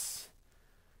us.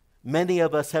 Many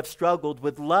of us have struggled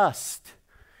with lust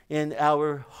in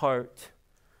our heart.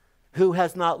 Who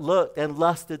has not looked and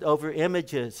lusted over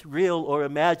images, real or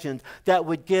imagined, that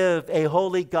would give a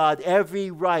holy God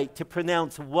every right to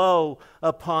pronounce woe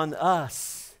upon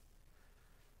us?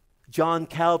 John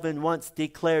Calvin once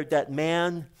declared that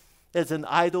man is an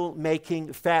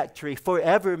idol-making factory,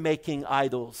 forever making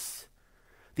idols.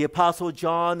 The Apostle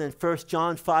John in 1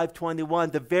 John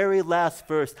 5:21, the very last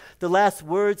verse, the last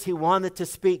words he wanted to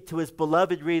speak to his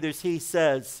beloved readers, he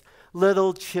says,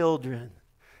 "Little children,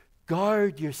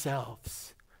 guard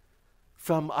yourselves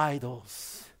from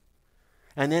idols."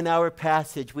 And in our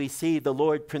passage, we see the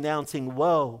Lord pronouncing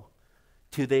woe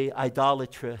to the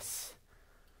idolatrous.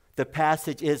 The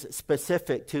passage is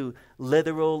specific to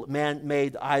literal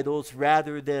man-made idols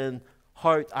rather than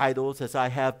heart idols, as I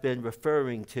have been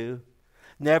referring to.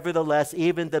 Nevertheless,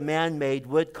 even the man-made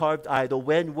wood-carved idol,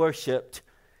 when worshipped,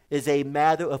 is a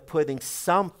matter of putting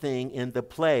something in the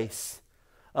place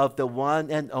of the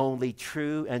one and only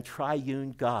true and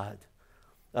triune God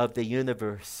of the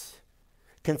universe.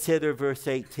 Consider verse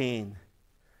 18.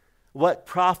 What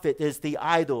profit is the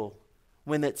idol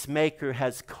when its maker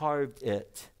has carved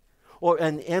it? Or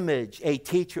an image, a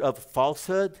teacher of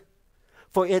falsehood?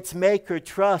 For its maker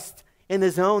trusts in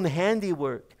his own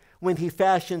handiwork when he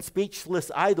fashioned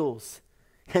speechless idols.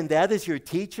 And that is your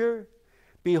teacher?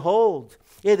 Behold,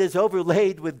 it is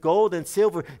overlaid with gold and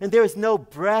silver, and there is no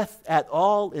breath at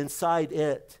all inside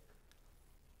it.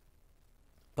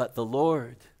 But the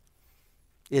Lord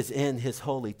is in his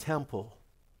holy temple.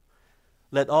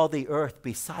 Let all the earth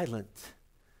be silent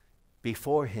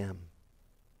before him.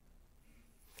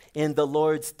 In the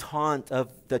Lord's taunt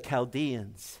of the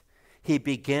Chaldeans, he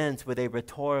begins with a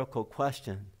rhetorical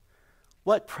question.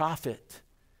 What profit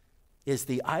is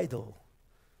the idol?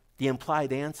 The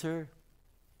implied answer?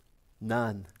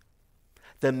 None.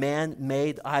 The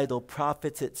man-made idol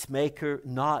profits its maker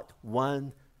not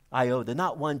one iota,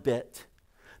 not one bit.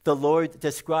 The Lord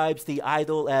describes the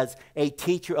idol as a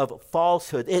teacher of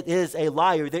falsehood. It is a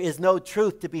liar. There is no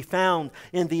truth to be found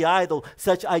in the idol.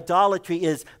 Such idolatry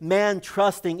is man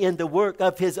trusting in the work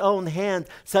of his own hand.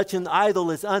 Such an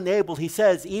idol is unable, he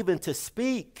says, even to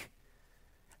speak.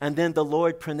 And then the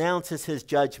Lord pronounces his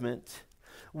judgment.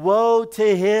 Woe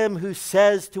to him who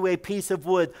says to a piece of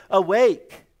wood,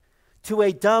 awake, to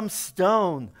a dumb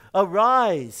stone,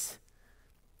 arise.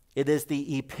 It is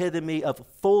the epitome of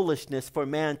foolishness for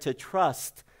man to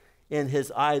trust in his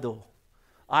idol.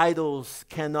 Idols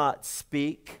cannot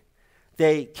speak.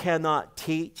 They cannot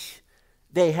teach.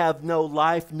 They have no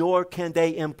life, nor can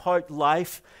they impart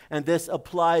life. And this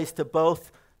applies to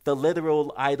both the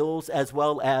literal idols as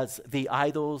well as the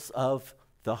idols of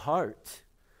the heart.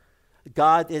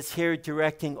 God is here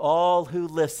directing all who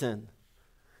listen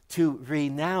to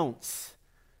renounce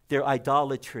their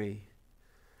idolatry.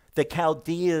 The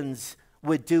Chaldeans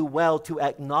would do well to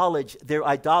acknowledge their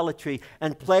idolatry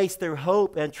and place their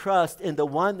hope and trust in the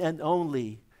one and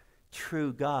only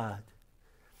true God.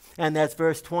 And as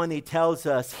verse 20 tells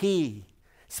us, he,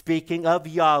 speaking of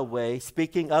Yahweh,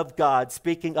 speaking of God,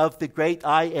 speaking of the great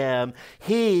I am,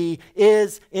 he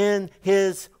is in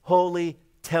his holy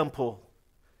temple.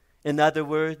 In other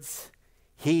words,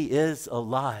 he is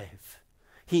alive,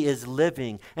 he is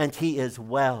living, and he is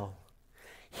well.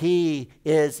 He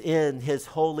is in his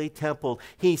holy temple.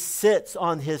 He sits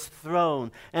on his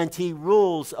throne and he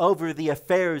rules over the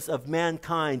affairs of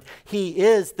mankind. He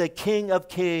is the King of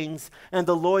kings and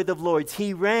the Lord of lords.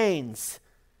 He reigns,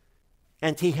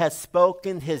 and he has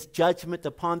spoken his judgment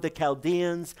upon the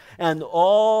Chaldeans and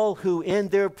all who in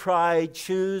their pride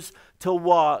choose to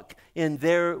walk in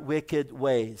their wicked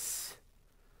ways.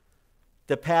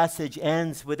 The passage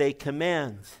ends with a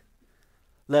command.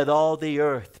 Let all the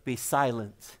earth be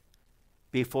silent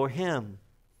before him.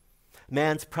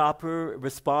 Man's proper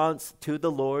response to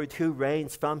the Lord who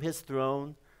reigns from his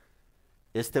throne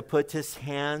is to put his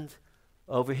hand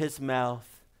over his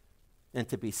mouth and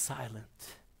to be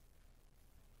silent.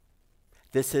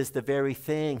 This is the very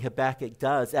thing Habakkuk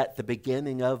does at the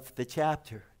beginning of the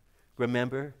chapter.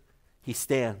 Remember, he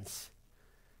stands,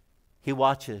 he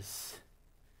watches,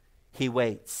 he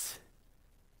waits,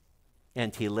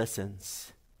 and he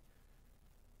listens.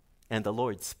 And the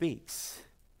Lord speaks.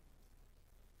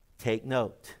 Take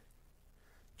note.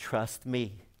 Trust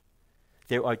me.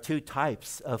 There are two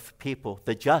types of people.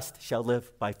 The just shall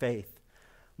live by faith.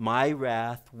 My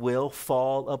wrath will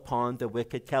fall upon the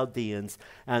wicked Chaldeans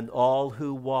and all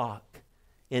who walk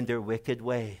in their wicked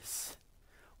ways.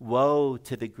 Woe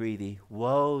to the greedy,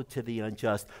 woe to the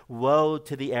unjust, woe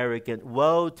to the arrogant,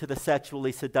 woe to the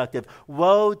sexually seductive,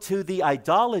 woe to the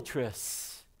idolatrous.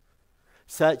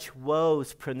 Such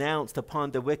woes pronounced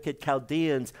upon the wicked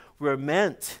Chaldeans were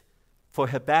meant for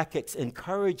Habakkuk's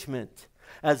encouragement,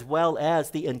 as well as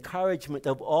the encouragement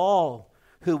of all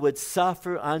who would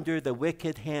suffer under the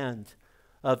wicked hand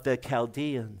of the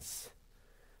Chaldeans.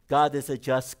 God is a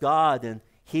just God, and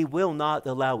he will not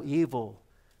allow evil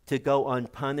to go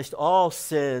unpunished. All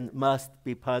sin must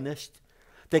be punished.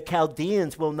 The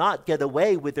Chaldeans will not get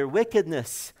away with their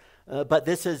wickedness, but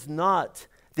this is not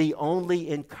the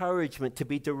only encouragement to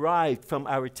be derived from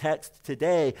our text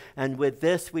today. And with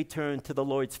this, we turn to the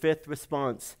Lord's fifth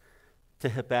response to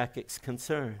Habakkuk's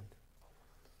concern.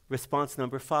 Response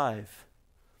number 5.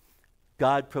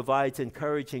 God provides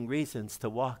encouraging reasons to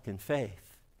walk in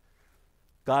faith.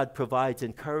 God provides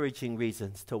encouraging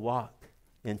reasons to walk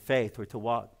in faith, or to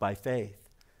walk by faith.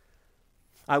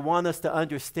 I want us to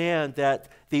understand that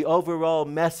the overall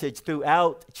message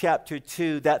throughout chapter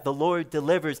 2 that the Lord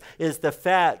delivers is the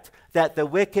fact that the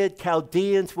wicked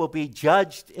Chaldeans will be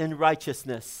judged in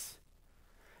righteousness.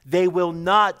 They will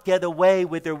not get away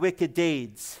with their wicked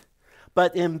deeds.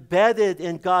 But embedded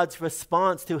in God's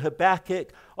response to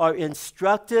Habakkuk are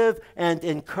instructive and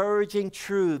encouraging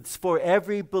truths for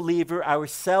every believer,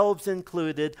 ourselves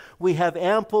included. We have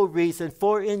ample reason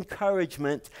for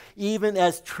encouragement, even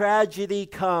as tragedy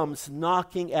comes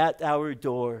knocking at our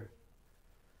door.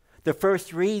 The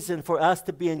first reason for us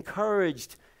to be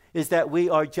encouraged is that we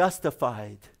are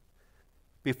justified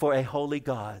before a holy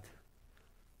God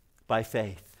by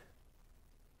faith.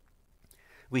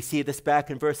 We see this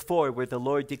back in verse 4 where the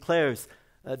Lord declares,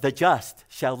 the just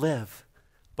shall live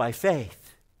by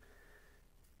faith.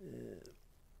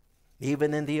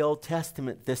 Even in the Old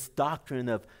Testament, this doctrine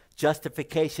of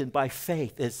justification by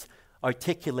faith is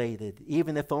articulated,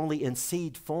 even if only in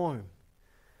seed form.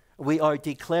 We are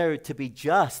declared to be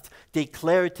just,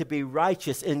 declared to be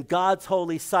righteous in God's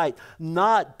holy sight,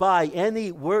 not by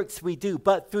any works we do,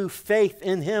 but through faith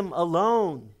in him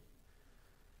alone.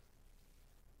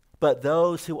 But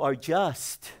those who are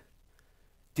just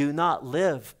do not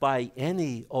live by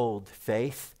any old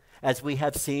faith. As we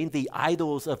have seen, the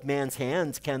idols of man's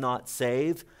hands cannot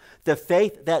save. The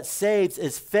faith that saves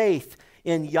is faith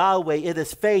in Yahweh. It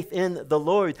is faith in the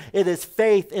Lord. It is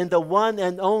faith in the one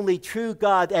and only true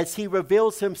God as he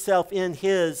reveals himself in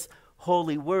his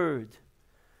holy word.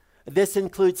 This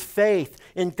includes faith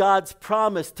in God's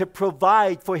promise to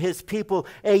provide for his people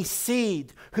a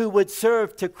seed who would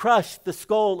serve to crush the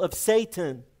skull of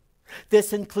Satan.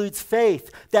 This includes faith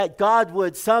that God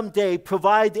would someday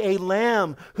provide a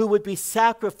lamb who would be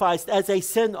sacrificed as a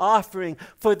sin offering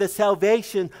for the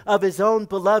salvation of his own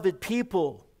beloved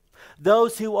people.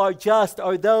 Those who are just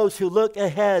are those who look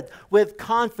ahead with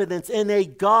confidence in a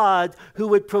God who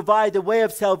would provide a way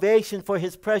of salvation for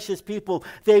his precious people.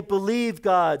 They believe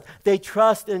God. They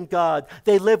trust in God.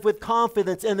 They live with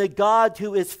confidence in a God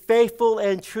who is faithful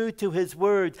and true to his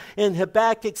word. In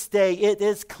Habakkuk's day, it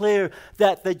is clear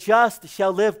that the just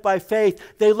shall live by faith.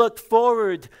 They look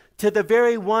forward to the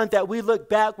very one that we look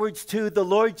backwards to, the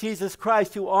Lord Jesus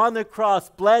Christ, who on the cross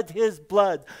bled his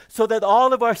blood so that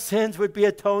all of our sins would be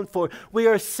atoned for. We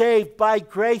are saved by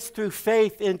grace through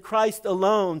faith in Christ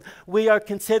alone. We are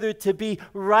considered to be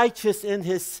righteous in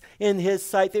his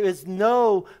sight. There is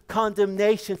no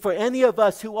condemnation for any of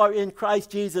us who are in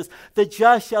Christ Jesus. The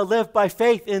just shall live by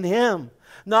faith in him,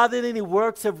 not in any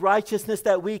works of righteousness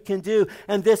that we can do.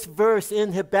 And this verse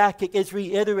in Habakkuk is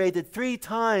reiterated 3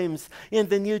 times in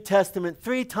the New Testament.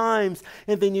 3 times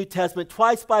in the New Testament,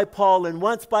 twice by Paul and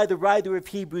once by the writer of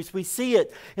Hebrews. We see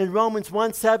it in Romans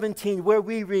 1:17, where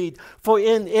we read, "For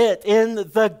in it, in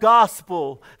the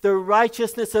gospel, the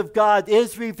righteousness of God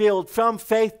is revealed from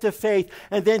faith to faith."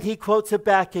 And then he quotes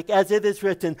Habakkuk, as it is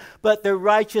written, "But the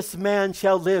righteous man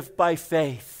shall live by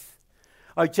faith."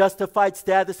 Our justified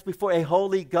status before a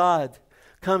holy God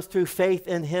comes through faith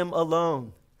in him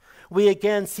alone. We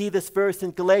again see this verse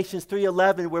in Galatians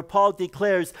 3:11, where Paul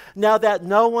declares, "Now that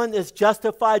no one is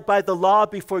justified by the law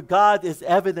before God is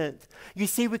evident." You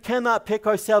see, we cannot pick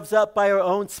ourselves up by our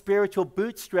own spiritual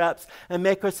bootstraps and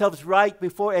make ourselves right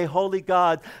before a holy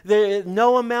God. There is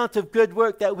no amount of good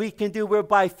work that we can do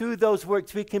whereby through those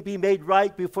works we can be made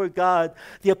right before God.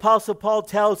 The Apostle Paul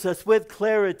tells us with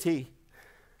clarity,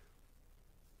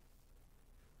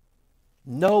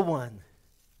 no one,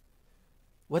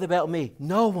 what about me?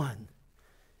 No one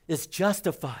is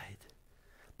justified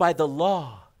by the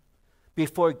law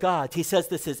before God. He says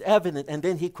this is evident, and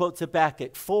then he quotes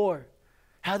Habakkuk 4.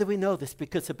 How do we know this?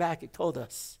 Because Habakkuk told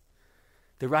us,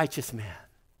 the righteous man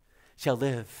shall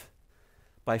live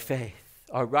by faith.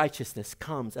 Our righteousness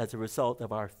comes as a result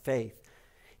of our faith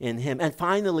in him. And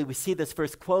finally, we see this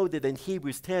verse quoted in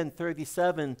Hebrews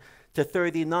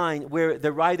 10:37-39, where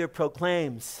the writer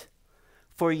proclaims,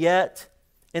 "For yet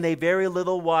in a very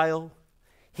little while,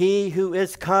 he who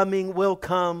is coming will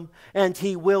come, and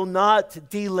he will not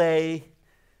delay."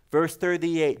 Verse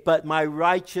 38, "But my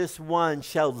righteous one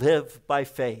shall live by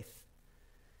faith."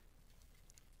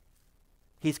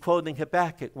 He's quoting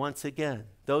Habakkuk once again.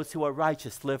 Those who are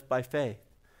righteous live by faith.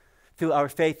 Through our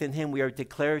faith in him, we are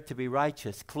declared to be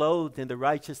righteous, clothed in the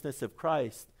righteousness of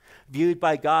Christ, viewed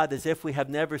by God as if we have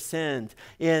never sinned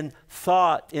in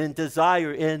thought, in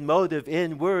desire, in motive,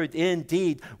 in word, in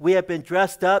deed. We have been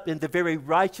dressed up in the very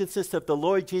righteousness of the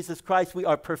Lord Jesus Christ. We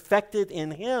are perfected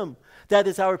in him. That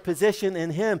is our position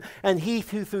in him. And he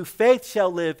who through faith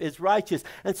shall live is righteous.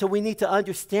 And so we need to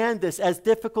understand this. As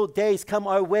difficult days come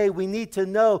our way, we need to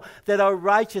know that our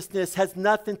righteousness has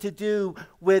nothing to do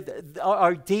with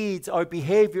our deeds, our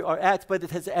behavior, our acts, but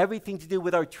it has everything to do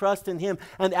with our trust in him.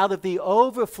 And out of the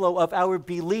overflow of our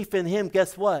belief in him,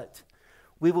 guess what?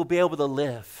 We will be able to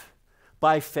live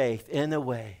by faith in a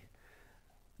way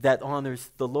that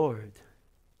honors the Lord.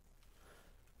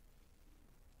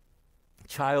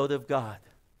 Child of God,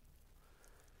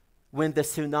 when the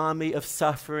tsunami of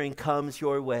suffering comes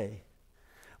your way,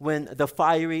 when the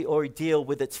fiery ordeal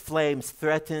with its flames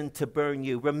threaten to burn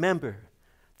you, remember,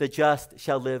 the just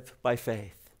shall live by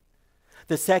faith.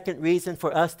 The second reason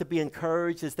for us to be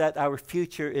encouraged is that our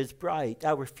future is bright.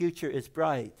 Our future is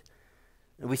bright.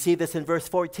 And we see this in verse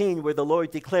 14, where the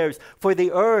Lord declares, "For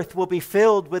the earth will be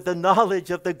filled with the knowledge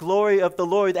of the glory of the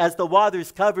Lord as the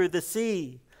waters cover the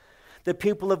sea." The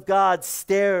people of God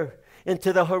stare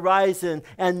into the horizon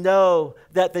and know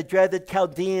that the dreaded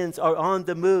Chaldeans are on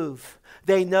the move.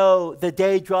 They know the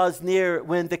day draws near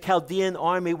when the Chaldean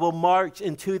army will march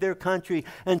into their country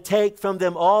and take from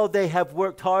them all they have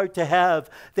worked hard to have.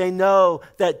 They know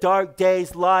that dark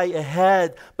days lie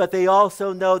ahead, but they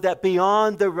also know that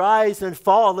beyond the rise and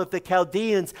fall of the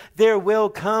Chaldeans, there will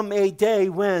come a day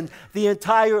when the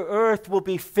entire earth will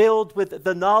be filled with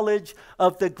the knowledge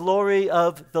of the glory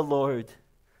of the Lord.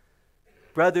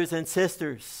 Brothers and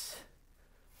sisters,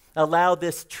 allow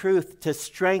this truth to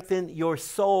strengthen your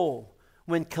soul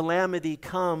when calamity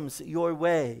comes your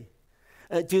way.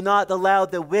 Do not allow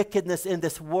the wickedness in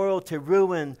this world to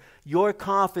ruin your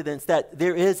confidence that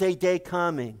there is a day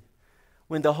coming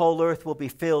when the whole earth will be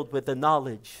filled with the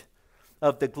knowledge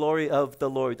of the glory of the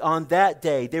Lord. On that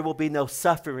day, there will be no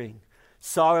suffering,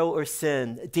 sorrow, or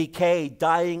sin. Decay,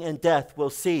 dying, and death will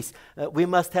cease. We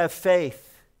must have faith.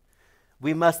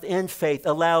 We must, in faith,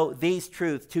 allow these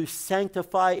truths to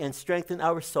sanctify and strengthen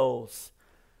our souls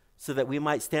so that we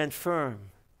might stand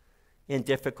firm in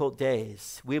difficult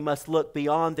days. We must look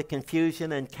beyond the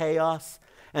confusion and chaos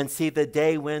and see the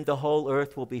day when the whole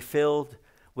earth will be filled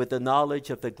with the knowledge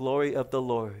of the glory of the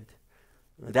Lord.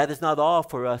 That is not all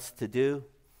for us to do.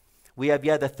 We have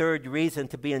yet a third reason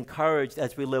to be encouraged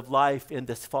as we live life in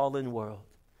this fallen world.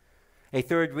 A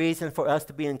third reason for us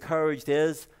to be encouraged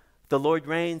is the Lord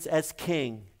reigns as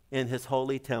King in his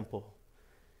holy temple.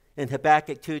 In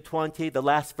Habakkuk 2:20, the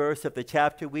last verse of the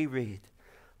chapter, we read,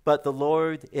 "But the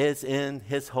Lord is in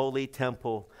his holy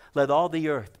temple. Let all the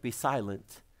earth be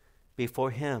silent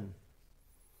before him."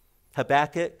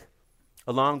 Habakkuk,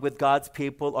 along with God's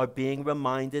people, are being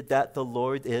reminded that the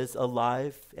Lord is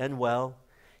alive and well.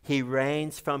 He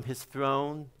reigns from his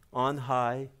throne on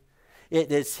high.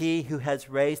 It is he who has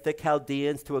raised the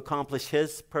Chaldeans to accomplish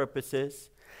his purposes.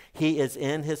 He is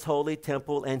in his holy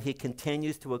temple, and he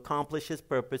continues to accomplish his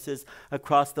purposes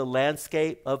across the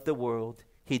landscape of the world.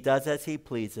 He does as he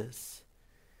pleases.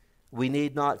 We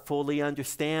need not fully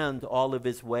understand all of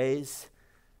his ways.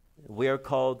 We are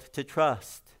called to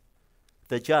trust.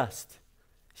 The just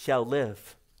shall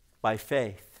live by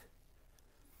faith.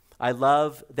 I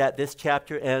love that this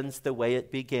chapter ends the way it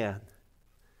began.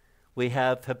 We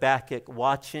have Habakkuk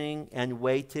watching and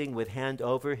waiting with hand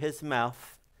over his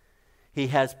mouth. He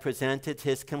has presented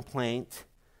his complaint,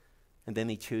 and then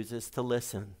he chooses to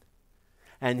listen.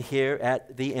 And here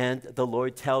at the end, the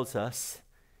Lord tells us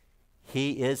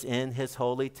he is in his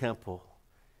holy temple,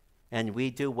 and we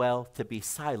do well to be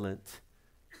silent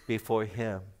before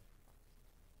him.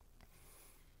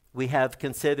 We have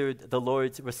considered the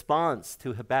Lord's response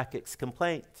to Habakkuk's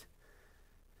complaint.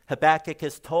 Habakkuk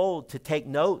is told to take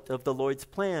note of the Lord's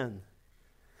plan,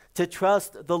 to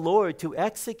trust the Lord to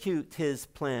execute his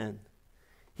plan.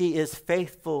 He is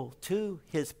faithful to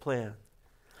his plan,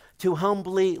 to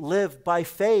humbly live by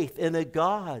faith in a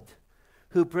God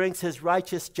who brings his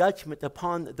righteous judgment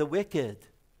upon the wicked,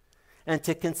 and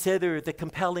to consider the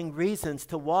compelling reasons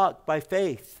to walk by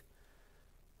faith.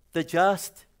 The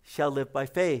just shall live by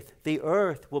faith. The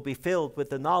earth will be filled with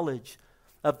the knowledge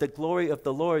of the glory of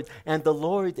the Lord, and the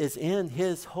Lord is in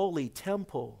his holy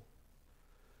temple.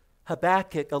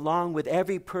 Habakkuk, along with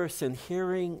every person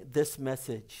hearing this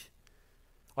message,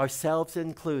 ourselves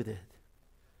included,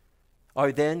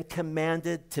 are then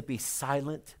commanded to be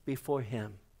silent before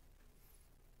him.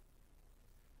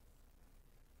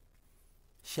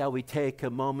 Shall we take a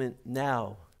moment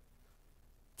now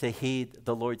to heed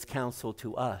the Lord's counsel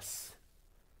to us,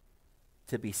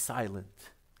 to be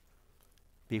silent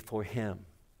before him?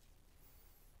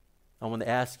 I want to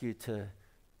ask you to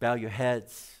bow your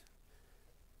heads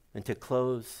and to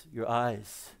close your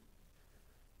eyes,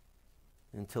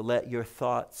 and to let your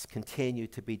thoughts continue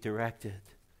to be directed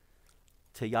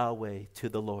to Yahweh, to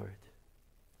the Lord.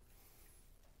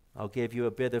 I'll give you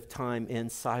a bit of time in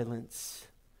silence,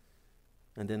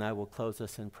 and then I will close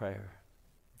us in prayer.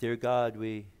 Dear God,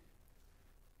 we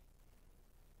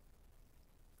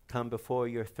come before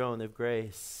your throne of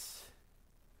grace,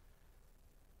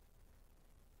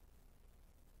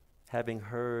 having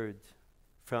heard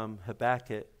from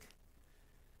Habakkuk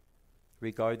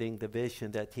regarding the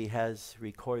vision that he has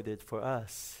recorded for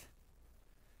us,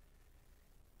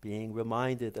 being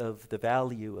reminded of the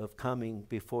value of coming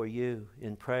before you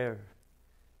in prayer,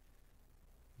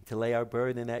 to lay our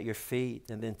burden at your feet,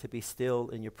 and then to be still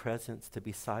in your presence, to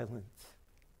be silent.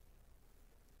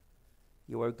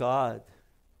 You are God.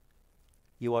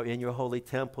 You are in your holy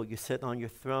temple. You sit on your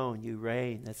throne. You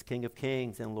reign as King of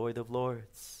Kings and Lord of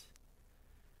Lords.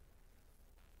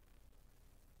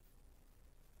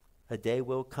 A day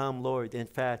will come, Lord, in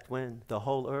fact, when the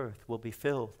whole earth will be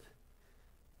filled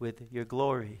with your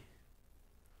glory.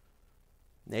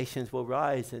 Nations will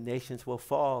rise and nations will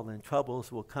fall, and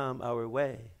troubles will come our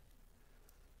way.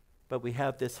 But we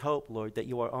have this hope, Lord, that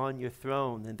you are on your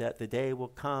throne and that the day will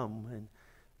come and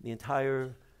the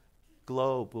entire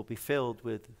globe will be filled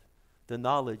with the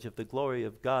knowledge of the glory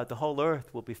of God. The whole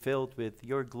earth will be filled with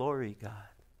your glory, God.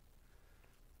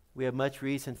 We have much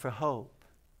reason for hope.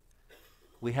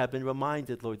 We have been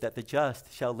reminded, Lord, that the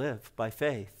just shall live by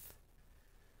faith.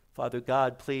 Father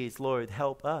God, please, Lord,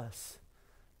 help us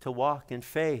to walk in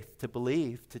faith, to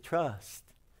believe, to trust.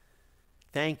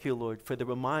 Thank you, Lord, for the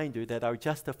reminder that our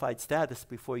justified status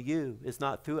before you is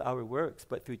not through our works,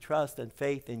 but through trust and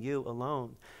faith in you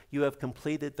alone. You have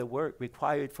completed the work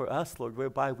required for us, Lord,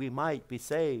 whereby we might be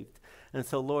saved. And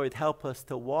so, Lord, help us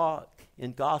to walk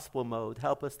in gospel mode.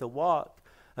 Help us to walk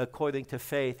according to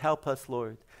faith. Help us,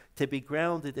 Lord, to be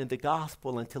grounded in the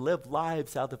gospel and to live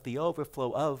lives out of the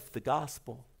overflow of the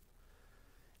gospel.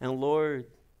 And Lord,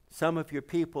 some of your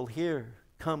people here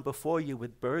come before you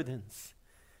with burdens,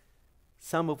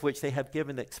 some of which they have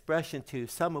given expression to,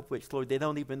 some of which, Lord, they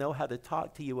don't even know how to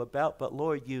talk to you about. But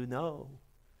Lord, you know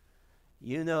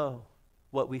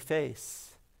what we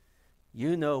face.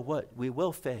 You know what we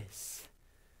will face.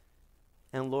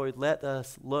 And Lord, let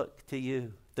us look to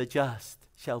you. The just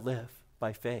shall live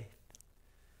by faith.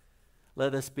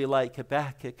 Let us be like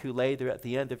Habakkuk, who later at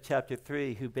the end of chapter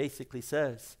 3, who basically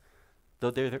says, though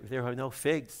there are no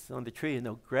figs on the tree and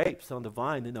no grapes on the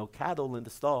vine and no cattle in the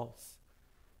stalls,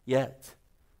 yet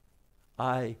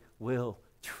I will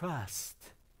trust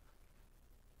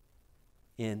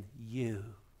in you,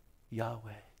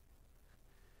 Yahweh.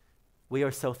 We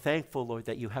are so thankful, Lord,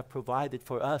 that you have provided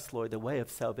for us, Lord, the way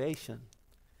of salvation.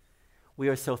 We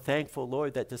are so thankful,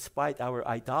 Lord, that despite our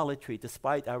idolatry,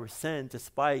 despite our sin,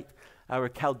 despite our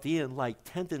Chaldean-like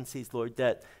tendencies, Lord,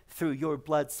 that through your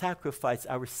blood sacrifice,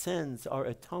 our sins are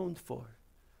atoned for.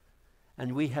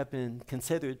 And we have been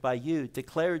considered by you,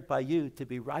 declared by you to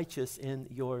be righteous in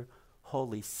your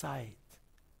holy sight.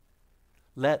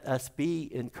 Let us be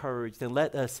encouraged, and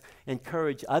let us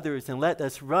encourage others, and let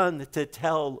us run to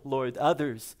tell, Lord,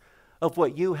 others of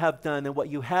what you have done and what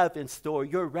you have in store.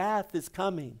 Your wrath is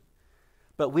coming,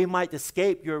 but we might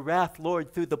escape your wrath,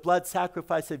 Lord, through the blood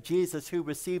sacrifice of Jesus, who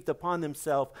received upon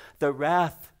himself the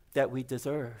wrath that we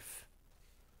deserve.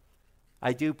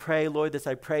 I do pray, Lord, as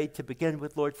I prayed to begin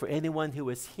with, Lord, for anyone who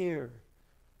is here,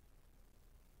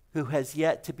 who has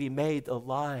yet to be made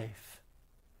alive,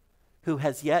 who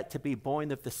has yet to be born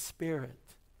of the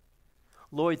Spirit.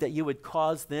 Lord, that you would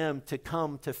cause them to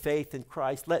come to faith in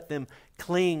Christ. Let them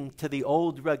cling to the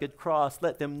old rugged cross.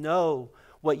 Let them know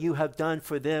what you have done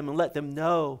for them, and let them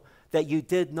know that you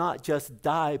did not just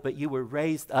die, but you were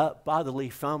raised up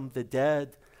bodily from the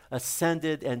dead,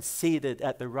 ascended and seated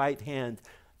at the right hand.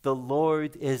 The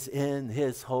Lord is in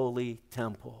his holy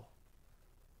temple.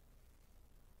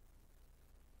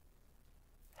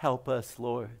 Help us,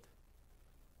 Lord,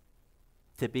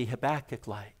 to be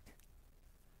Habakkuk-like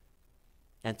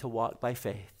and to walk by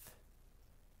faith.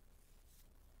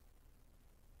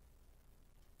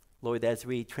 Lord, as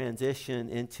we transition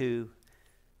into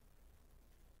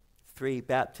 3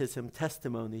 baptism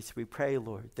testimonies, we pray,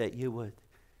 Lord, that you would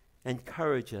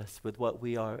encourage us with what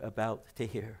we are about to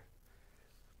hear.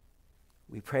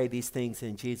 We pray these things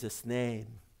in Jesus' name.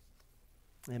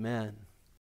 Amen.